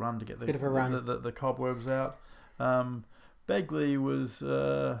bit of a run to get the cobwebs out. Begley was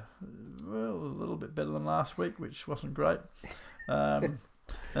a little bit better than last week, which wasn't great.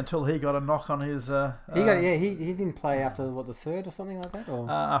 Until he got a knock on his. He didn't play after the third or something like that, or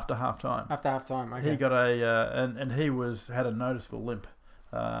after half time. After half time, okay. He got and he had a noticeable limp,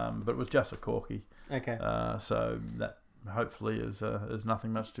 but it was just a corky. Okay. So that hopefully is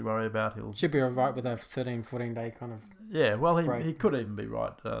nothing much to worry about. Should be all right with a 13, 14 day kind of. Yeah, well, he could even be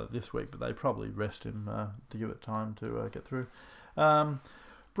right this week, but they probably rest him to give it time to get through.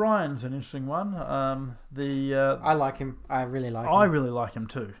 Brian's an interesting one. I like him. I really like him. I really like him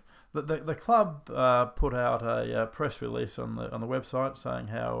too. The club put out a press release on the website saying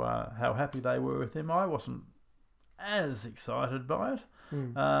how happy they were with him. I wasn't as excited by it.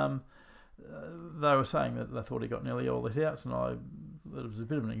 They were saying that they thought he got nearly all the hit-outs, and that it was a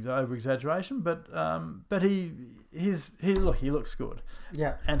bit of an over-exaggeration. But he looks good.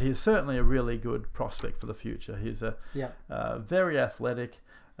 Yeah, and he's certainly a really good prospect for the future. He's very athletic.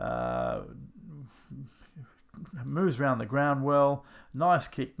 Moves around the ground well. Nice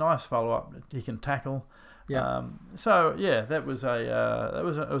kick, nice follow up. He can tackle. Yeah. That was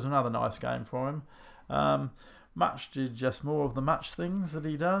it was another nice game for him. Marsh did just more of the much things that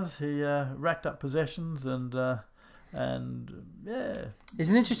he does. He racked up possessions and he's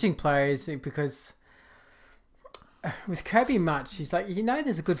an interesting player, because with Kobe Marsh, he's like,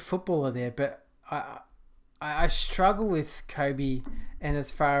 there's a good footballer there, but I struggle with Kobe, and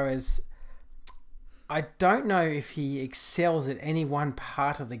as far as I don't know if he excels at any one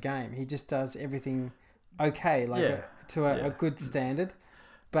part of the game. He just does everything okay, to a good standard.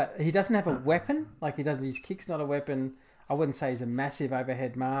 But he doesn't have a weapon. His kick's not a weapon. I wouldn't say he's a massive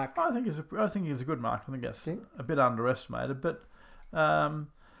overhead mark. I think he's a good mark. I think that's a bit underestimated. But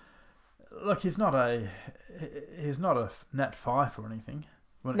he's not a Nat Fife or anything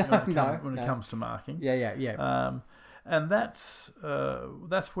when it comes to marking. Yeah. And that's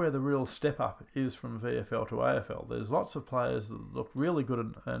where the real step up is from VFL to AFL. There's lots of players that look really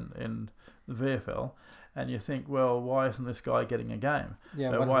good in the VFL, and you think, well, why isn't this guy getting a game?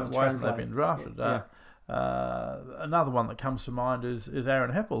 Yeah, why hasn't they been drafted? Yeah. Another one that comes to mind is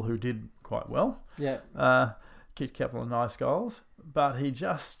Aaron Heppel, who did quite well. Yeah. Kicked a couple of nice goals, but he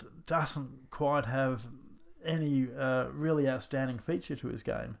just doesn't quite have any really outstanding feature to his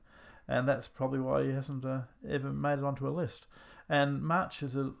game. And that's probably why he hasn't ever made it onto a list. And March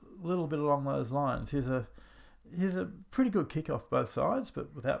is a little bit along those lines. He's a pretty good kick off both sides,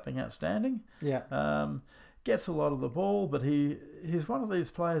 but without being outstanding. Yeah. Gets a lot of the ball, but he's one of these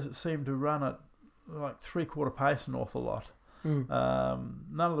players that seem to run at like 3/4 pace an awful lot.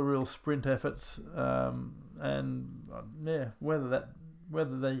 None of the real sprint efforts,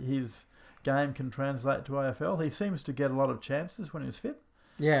 whether his game can translate to AFL. He seems to get a lot of chances when he's fit.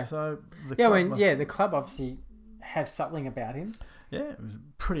 Yeah. So the club obviously have something about him. Yeah, it was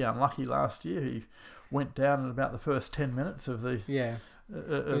pretty unlucky last year. He went down in about the first 10 minutes of the it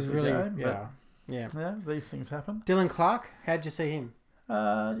was the really game. Yeah, these things happen. Dylan Clark, how'd you see him?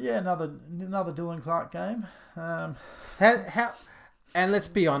 Another Dylan Clark game. How and let's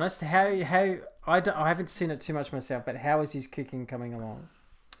be honest, how I haven't seen it too much myself, but how is his kicking coming along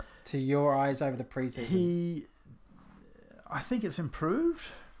to your eyes over the preseason? I think it's improved.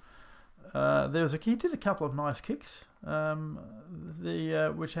 He did a couple of nice kicks,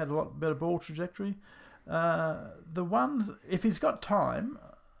 which had a lot better ball trajectory. The ones, if he's got time,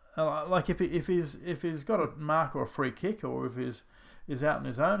 if he's got a mark or a free kick, or if he's out on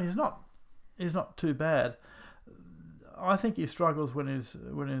his own, he's not too bad. I think he struggles when he's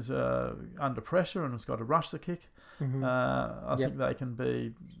under pressure and has got to rush the kick. Mm-hmm. I think they can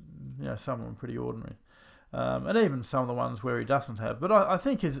be, some of them pretty ordinary. And even some of the ones where he doesn't have, but I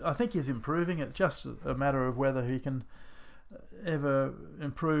think he's improving. It's just a matter of whether he can ever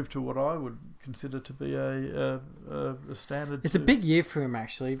improve to what I would consider to be a standard. It's a big year for him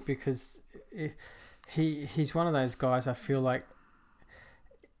actually, because he's one of those guys. I feel like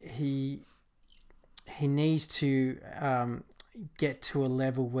he needs to get to a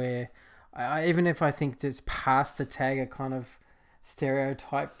level where even if I think that's past the Tagger kind of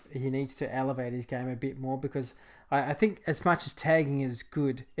stereotype, he needs to elevate his game a bit more, because I think as much as tagging is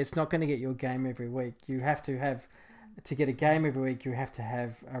good, it's not going to get your game every week. You have to get a game every week, you have to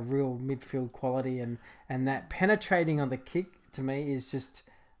have a real midfield quality, and that penetrating on the kick to me is just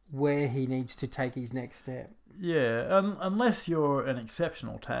where he needs to take his next step. Yeah, unless you're an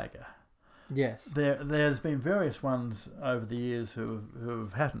exceptional tagger. Yes. There's been various ones over the years who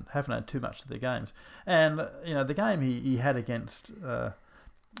haven't had too much of their games, and the game he had against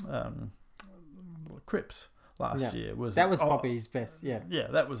Cripps last year was probably his best. Yeah. Yeah,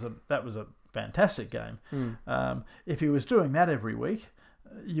 that was a fantastic game. If he was doing that every week,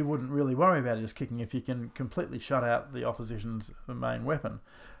 you wouldn't really worry about his kicking if you can completely shut out the opposition's main weapon.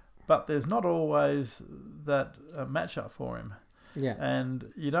 But there's not always that matchup for him. Yeah.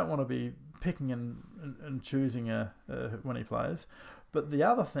 And you don't want to be picking and choosing when he plays. But the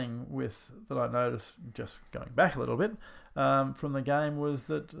other thing that I noticed, just going back a little bit, from the game was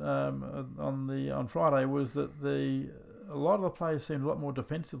that on Friday was that a lot of the players seemed a lot more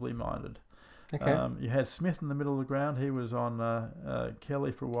defensively minded. Okay. You had Smith in the middle of the ground. He was on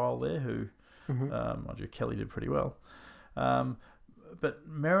Kelly for a while there, who, mind you, Kelly did pretty well. But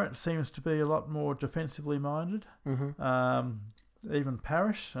Merritt seems to be a lot more defensively minded. Even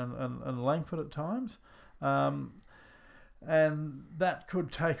Parrish and Langford at times. And that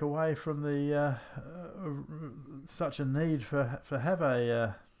could take away from the such a need for have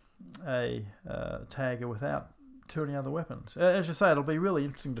a tagger without too many other weapons. As you say, it'll be really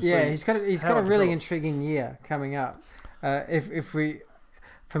interesting to see. Yeah, he's got a really intriguing year coming up. If we're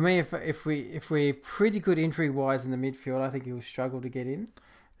pretty good injury wise in the midfield, I think he'll struggle to get in.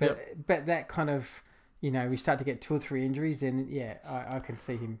 But that kind of, we start to get 2 or 3 injuries, then I can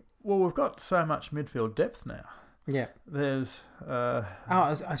see him. Well, we've got so much midfield depth now. Yeah. There's. I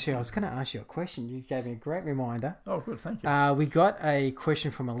was going to ask you a question. You gave me a great reminder. Oh, good, thank you. We got a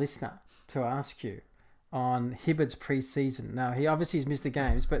question from a listener to ask you on Hibbard's pre-season. Now, he obviously has missed the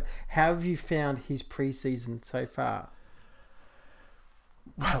games, but how have you found his pre-season so far?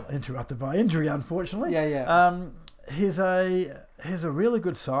 Well, interrupted by injury, unfortunately. Yeah. He's a really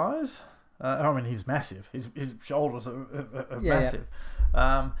good size. He's massive. His shoulders are massive.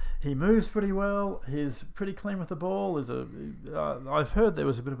 He moves pretty well. He's pretty clean with the ball. I've heard there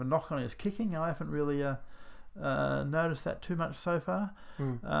was a bit of a knock on his kicking. I haven't really noticed that too much so far.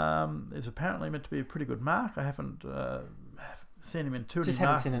 Is apparently meant to be a pretty good mark. I haven't seen him in too many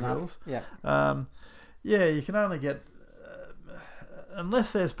marking drills. You can only get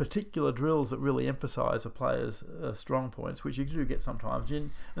unless there's particular drills that really emphasise a player's strong points, which you do get sometimes.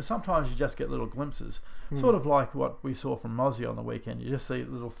 And sometimes you just get little glimpses, sort of like what we saw from Mozzie on the weekend. You just see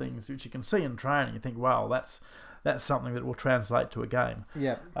little things which you can see in training. You think, wow, that's something that will translate to a game.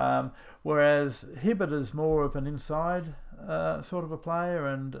 Whereas Hibbert is more of an inside sort of a player,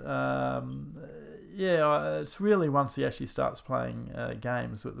 and it's really once he actually starts playing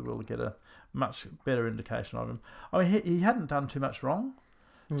games that we'll get a much better indication of him. I mean, he hadn't done too much wrong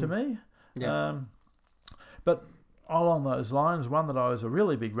to me. But along those lines, one that I was a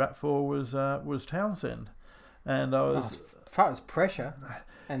really big rat for was Townsend, and I was as far as pressure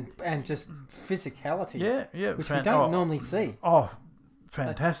and just physicality, which we don't normally see.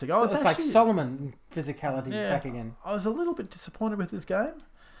 Fantastic! It's like Solomon physicality back again. I was a little bit disappointed with his game.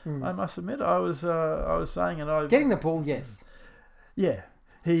 I must admit, I was saying, getting the ball, yes. Yeah,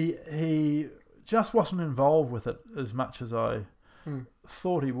 he just wasn't involved with it as much as I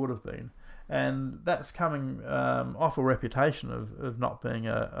thought he would have been, and that's coming off a reputation of not being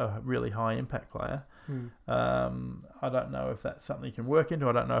a really high impact player. I don't know if that's something he can work into.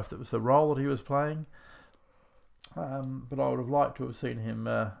 I don't know if that was the role that he was playing, but I would have liked to have seen him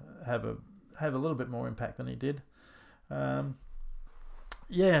have a little bit more impact than he did. So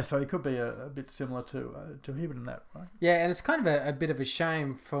he could be a bit similar to Hibbert in that way. Yeah, and it's kind of a bit of a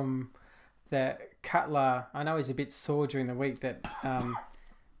shame from that Cutler. I know he's a bit sore during the week that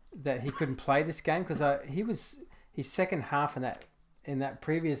he couldn't play this game because he was his second half in that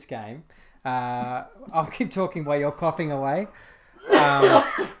previous game. I'll keep talking while you're coughing away.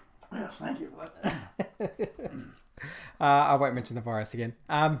 Thank you. I won't mention the virus again.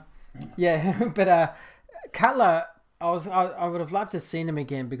 But Cutler. I would have loved to have seen him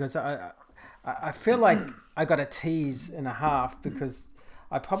again because I feel like I got a tease and a half because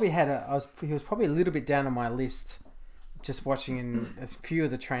I probably he was probably a little bit down on my list just watching in a few of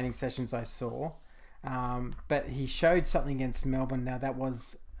the training sessions I saw, but he showed something against Melbourne. Now that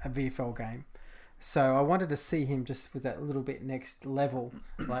was a VFL game, so I wanted to see him just with that little bit next level.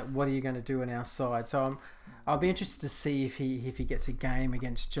 Like, what are you going to do on our side? So I'll be interested to see if he gets a game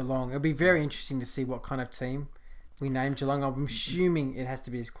against Geelong. It'll be very interesting to see what kind of team we named Geelong. I'm assuming it has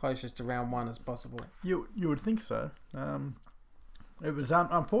to be as closest to round 1 as possible. You would think so. It was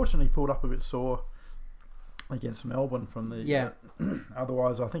unfortunately pulled up a bit sore against Melbourne from the.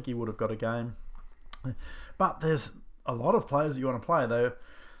 Otherwise, I think he would have got a game. But there's a lot of players that you want to play.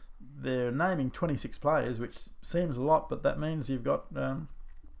 They're naming 26 players, which seems a lot, but that means you've got 20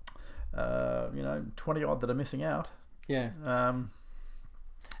 odd that are missing out. Yeah.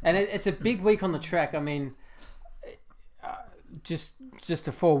 And it's a big week on the track. I mean. Just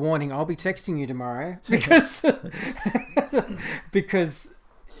a forewarning, I'll be texting you tomorrow because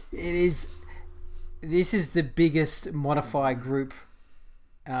this is the biggest modified group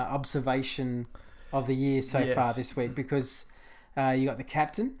observation of the year so far this week because you got the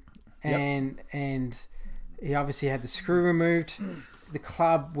captain and he obviously had the screw removed. The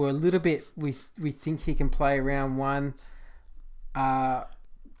club were a little bit we think he can play round 1.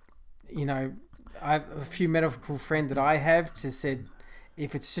 I have a few medical friends that I have just said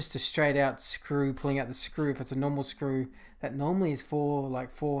if it's just a straight out screw, pulling out the screw, if it's a normal screw, that normally is for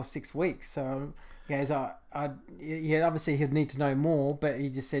 4-6 weeks. So obviously he'd need to know more, but he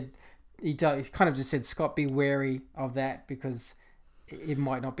just said he kind of just said, Scott, be wary of that because it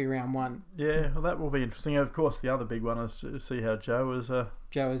might not be round one. Yeah, well, that will be interesting. Of course, the other big one is to see how Joe is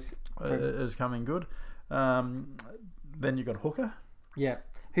coming good. Then you've got Hooker. Yeah,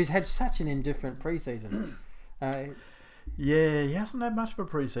 who's had such an indifferent preseason. Yeah, he hasn't had much of a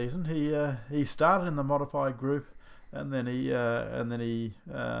preseason. He started in the modified group, and then he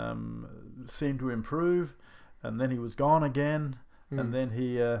seemed to improve, and then he was gone again, and then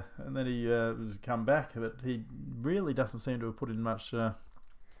he was come back, but he really doesn't seem to have put in much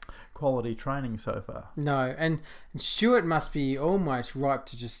quality training so far. No, and Stewart must be almost ripe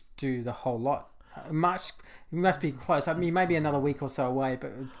to just do the whole lot. He must be close. I mean, maybe another week or so away,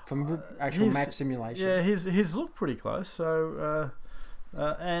 but from actual match simulation. Yeah, he's looked pretty close. So,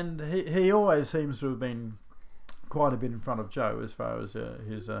 and he always seems to have been quite a bit in front of Joe as far as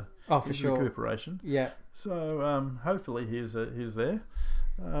his recuperation. Yeah. So hopefully he's there.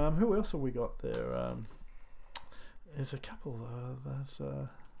 Who else have we got there? There's a couple.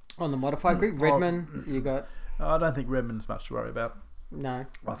 On the modified group, Redmond. You got. I don't think Redmond's much to worry about. No.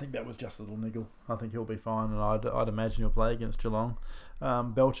 I think that was just a little niggle. I think he'll be fine, and I'd imagine he'll play against Geelong.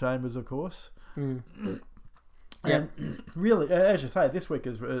 Bell Chambers, of course. Yeah. And really, as you say, this week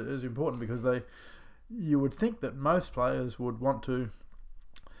is important because you would think that most players would want to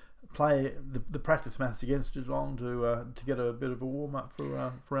play the practice match against Geelong to get a bit of a warm up for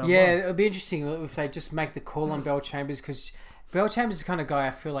round one. Yeah, it'll be interesting if they just make the call on Bell Chambers because Bell Chambers is the kind of guy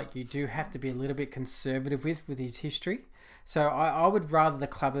I feel like you do have to be a little bit conservative with his history. So I would rather the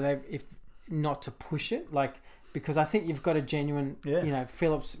club, if not to push it, because I think you've got a genuine,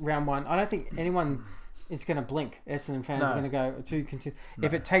 Phillips round one. I don't think anyone is going to blink. Essendon fans are going to go to continue. No.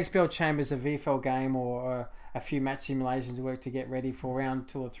 If it takes Bell Chambers a VFL game or a few match simulations work to get ready for round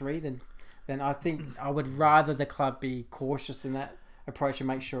 2 or 3, then I think I would rather the club be cautious in that approach and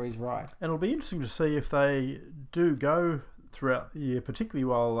make sure he's right. And it'll be interesting to see if they do go throughout the year, particularly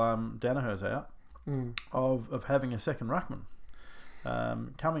while Danaher's out. Of having a second ruckman,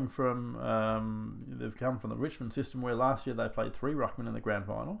 coming from they've come from the Richmond system where last year they played 3 ruckmen in the grand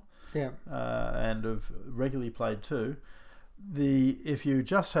final, and have regularly played 2. If you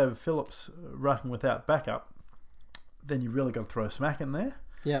just have Phillips rucking without backup, then you really got to throw Smack in there,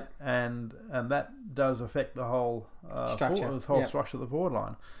 and that does affect the whole structure, structure of the forward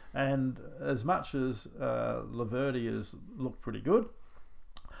line. And as much as Laverty has looked pretty good,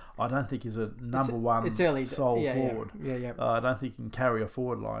 I don't think he's a number one sole forward. Yeah. I don't think he can carry a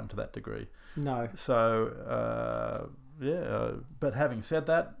forward line to that degree. No. So but having said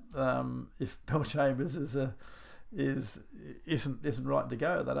that, if Bell Chambers isn't right to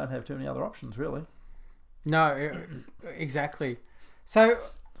go, they don't have too many other options really. No, exactly. So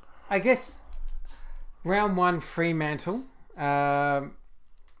I guess round 1 Fremantle.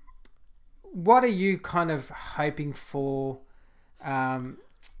 What are you kind of hoping for?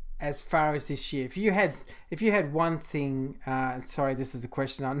 As far as this year, if you had one thing, sorry, this is a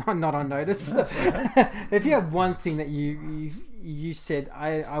question I'm not on notice. If you have one thing that you said,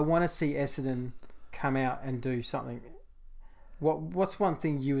 I want to see Essendon come out and do something. What's one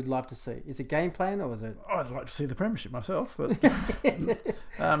thing you would love to see? Is it game plan or is it? I'd like to see the premiership myself, but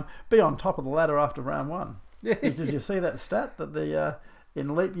be on top of the ladder after round 1. Did you see that stat that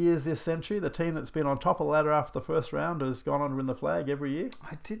in leap years this century, the team that's been on top of the ladder after the first round has gone on to win the flag every year?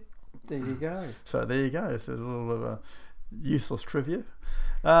 I did. There you go. So there you go. It's a little of a useless trivia.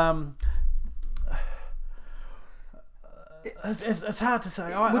 It's hard to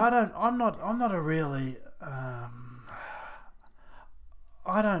say. I'm not a really.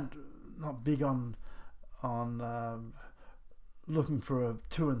 Not big on looking for a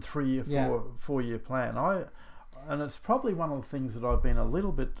 2 and 3 year, 4 year plan. And it's probably one of the things that I've been a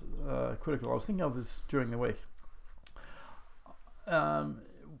little bit critical. I was thinking of this during the week.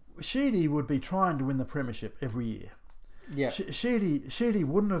 Sheedy would be trying to win the premiership every year. Yeah. Sheedy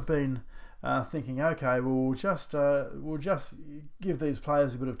wouldn't have been thinking, okay, we'll just give these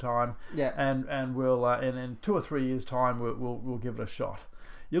players a bit of time, and we'll and in 2 or 3 years' time we'll give it a shot.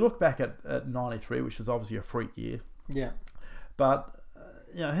 You look back at '93, which is obviously a freak year. Yeah. But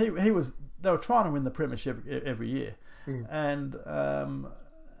he was. They were trying to win the premiership every year, and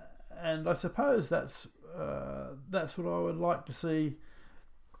I suppose that's what I would like to see.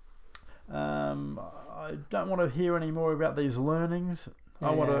 I don't want to hear any more about these learnings.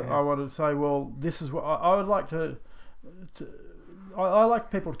 I want to say, well, this is what I would like to. I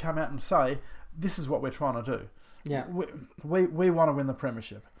like people to come out and say, this is what we're trying to do. Yeah. We want to win the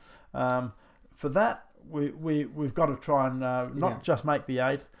premiership. For that, we've got to try and not just make the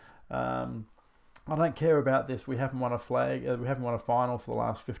 8. I don't care about this. We haven't won a flag. We haven't won a final for the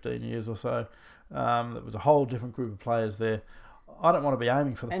last 15 years or so. There was a whole different group of players there. I don't want to be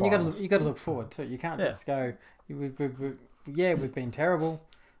aiming for the finals. And you got to look forward too. You can't just go. We've been terrible,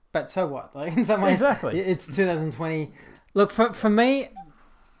 but so what? Like in some ways, exactly. It's 2020. Look for me,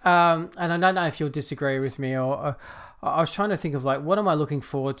 and I don't know if you'll disagree with me, or I was trying to think of like what am I looking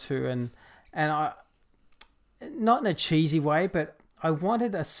forward to, and I, not in a cheesy way, but I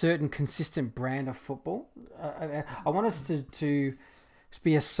wanted a certain consistent brand of football. I want us to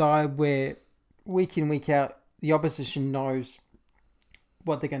be a side where week in, week out, the opposition knows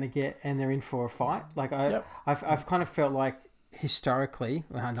what they're going to get and they're in for a fight. Like I've kind of felt like historically,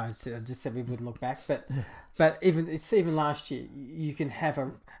 well, I just said we wouldn't look back, but even last year, you can have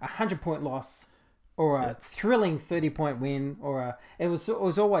a 100-point loss or a thrilling 30-point win, or it was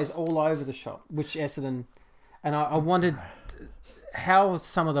always all over the shop, which Essendon, and I wondered how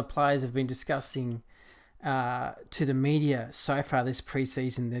some of the players have been discussing to the media so far this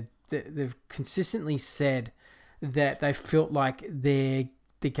pre-season. They've consistently said that they felt like the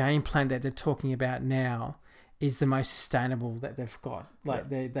game plan that they're talking about now is the most sustainable that they've got. Like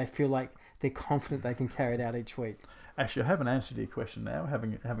they feel like they're confident they can carry it out each week. Actually, I have an answer to your question now,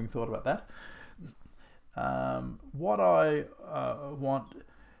 having thought about that. What I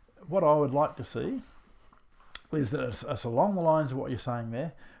would like to see is that it's along the lines of what you're saying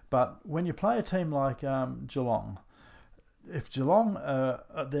there, but when you play a team like Geelong, if Geelong,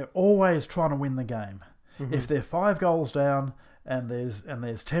 they're always trying to win the game. Mm-hmm. If they're 5 goals down and there's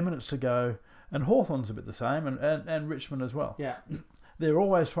 10 minutes to go, and Hawthorn's a bit the same, and Richmond as well. Yeah, they're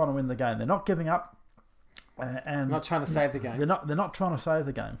always trying to win the game. They're not giving up, and not trying to save the game. They're not trying to save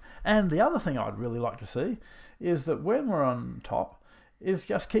the game. And the other thing I'd really like to see is that when we're on top, is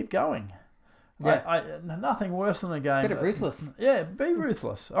just keep going. Yeah, nothing worse than a game. Bit of ruthless. Yeah, be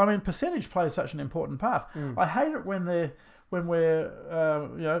ruthless. I mean, percentage plays such an important part. I hate it when we're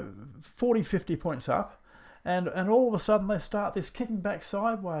 40, 50 points up, and all of a sudden they start this kicking back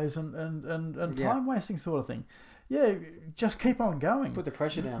sideways and time wasting sort of thing. Yeah, just keep on going. Put the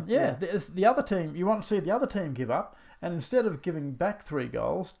pressure down. Yeah. The other team, you want to see the other team give up, and instead of giving back 3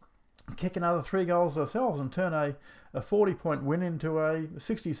 goals, kick another 3 goals ourselves and turn a 40-point win into a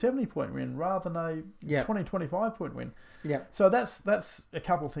 60, 70-point win rather than a 20, 25-point win. Yeah. So that's a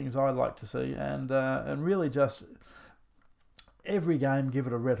couple of things I'd like to see, and really just every game give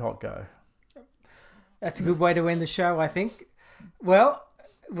it a red hot go. That's a good way to end the show, I think. Well,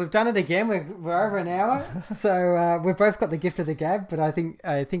 we've done it again. We're over an hour, so we've both got the gift of the gab. But I think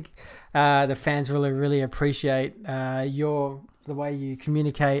the fans really appreciate the way you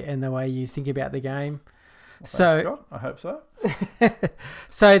communicate and the way you think about the game. Well, thanks, Scott. I hope so.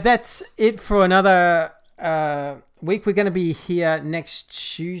 So that's it for another week. We're going to be here next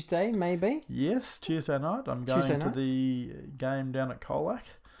Tuesday, maybe. Yes, Tuesday night. I'm going to the game down at Colac.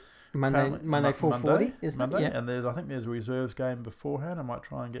 Monday 4:40, isn't Monday, it? Yeah. And I think there's a reserves game beforehand. I might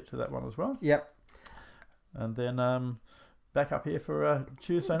try and get to that one as well. Yep. And then back up here for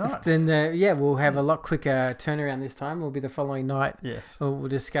Tuesday night. Then we'll have a lot quicker turnaround this time. It'll be the following night. Yes. We'll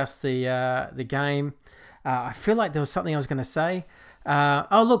discuss the game. I feel like there was something I was going to say.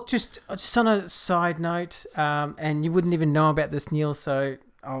 Look, just on a side note, and you wouldn't even know about this, Neil, so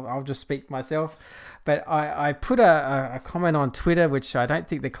I'll just speak myself. But I put a comment on Twitter, which I don't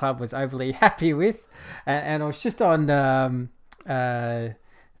think the club was overly happy with. And I was just on the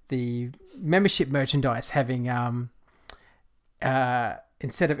membership merchandise having,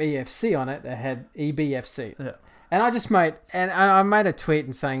 instead of EFC on it, they had EBFC. Yeah. And I made a tweet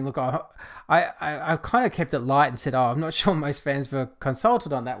and saying, look, I kind of kept it light and said, I'm not sure most fans were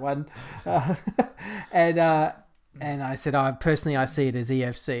consulted on that one. And I said, personally, I see it as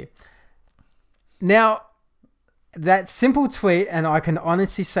EFC. Now, that simple tweet, and I can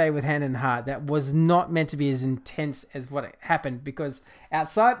honestly say with hand and heart, that was not meant to be as intense as what happened, because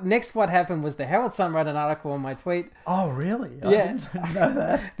next what happened was the Herald Sun wrote an article on my tweet. Oh, really? Yeah. I didn't know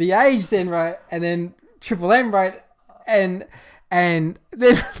that. The Age then wrote, and then Triple M wrote, and then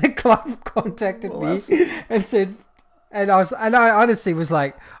the club contacted me and said, and I honestly was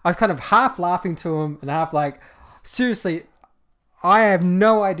like, I was kind of half laughing to him and half like, seriously, I have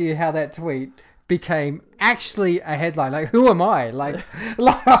no idea how that tweet became actually a headline. Like, who am I? Like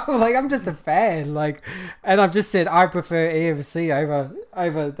I'm just a fan. Like, and I've just said I prefer EFC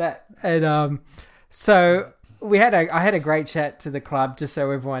over that. And so I had a great chat to the club, just so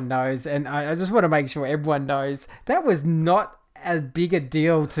everyone knows. And I just want to make sure everyone knows that was not a bigger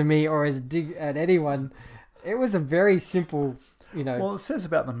deal to me or as dig at anyone. It was a very simple, Well, it says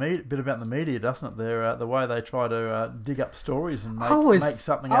about the bit about the media, doesn't it? The way they try to dig up stories and make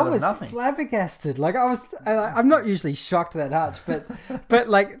something out of nothing. I was flabbergasted. Like I'm not usually shocked that much, but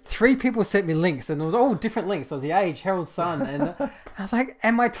like 3 people sent me links, and it was all different links. It was The Age, Herald Sun, and I was like,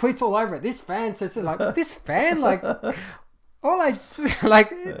 and my tweets all over it. This fan says it, like this fan, like. All if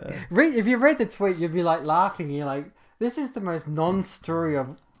you read the tweet, you'd be like laughing. You're like, this is the most non-story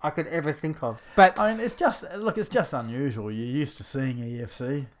I could ever think of. But I mean, it's just unusual. You're used to seeing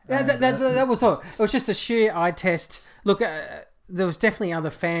EFC. Yeah, that was all. It was just a sheer eye test. Look, there was definitely other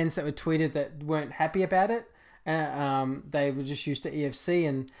fans that were tweeted that weren't happy about it. They were just used to EFC,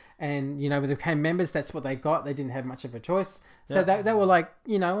 and when they became members, that's what they got. They didn't have much of a choice. So they were like,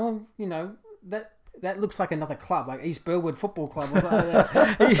 that looks like another club, like East Burwood Football Club, or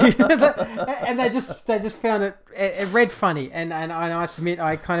and they just found it read funny, and I submit,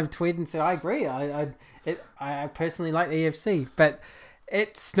 I kind of tweeted and said I agree. I personally like the EFC, but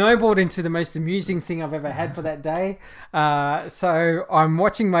it snowballed into the most amusing thing I've ever had for that day. So I'm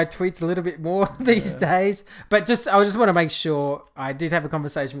watching my tweets a little bit more these days, but I just want to make sure I did have a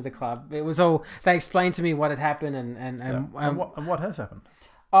conversation with the club. It was all, they explained to me what had happened and what has happened.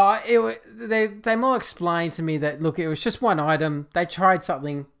 They more explained to me that, look, it was just one item. They tried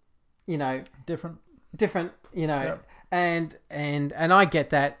something, different, yep. and I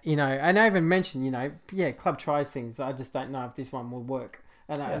get that, and I even mentioned, club tries things. I just don't know if this one will work.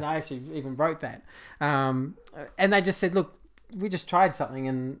 And I actually even wrote that. And they just said, look, we just tried something,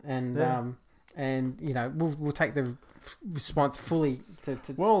 and we'll take the response fully to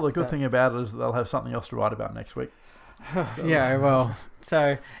Well, the good thing about it is that they'll have something else to write about next week.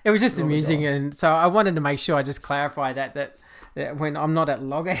 So it was just amusing, and so I wanted to make sure I just clarify that when I'm not at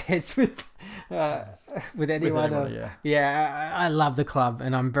loggerheads with anyone, I love the club,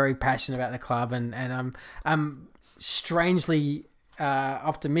 and I'm very passionate about the club, and I'm strangely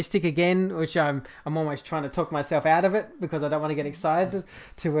optimistic again, which I'm almost trying to talk myself out of it because I don't want to get excited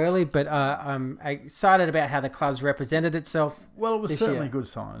too early, but I'm excited about how the club's represented itself. Well, it was certainly good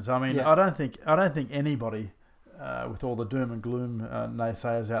signs. I mean, I don't think anybody with all the doom and gloom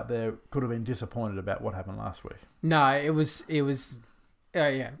naysayers out there could have been disappointed about what happened last week. No, it was for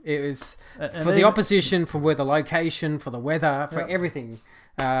the opposition, for the location, for the weather, for everything.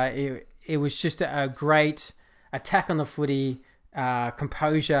 It was just a great attack on the footy,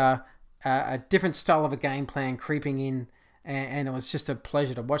 composure, a different style of a game plan creeping in, and it was just a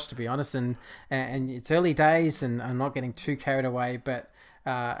pleasure to watch, to be honest. And it's early days, and I'm not getting too carried away, but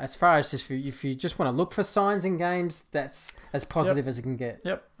as far as if you just want to look for signs in games, that's as positive as it can get.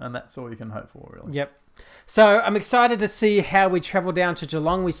 Yep, and that's all you can hope for, really. Yep. So I'm excited to see how we travel down to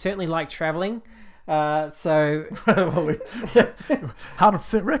Geelong. We certainly like travelling.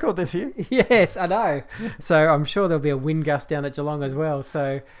 100% record this year. Yes, I know. So I'm sure there'll be a wind gust down at Geelong as well.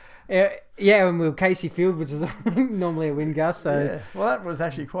 So and we were Casey Field, which is normally a wind gust. So well, that was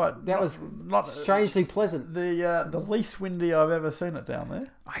actually not strangely pleasant. The least windy I've ever seen it down there.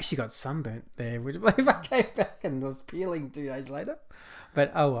 I actually got sunburnt there, which I came back and was peeling 2 days later.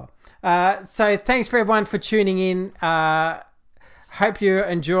 But oh well. So thanks for everyone for tuning in. Hope you're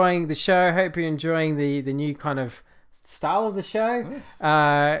enjoying the show. Hope you're enjoying the new kind of style of the show. Yes.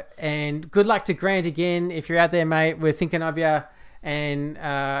 And good luck to Grant again. If you're out there, mate, we're thinking of you, and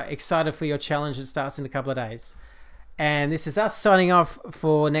excited for your challenge that starts in a couple of days. And this is us signing off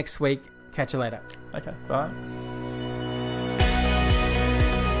for next week. Catch you later. Okay, bye.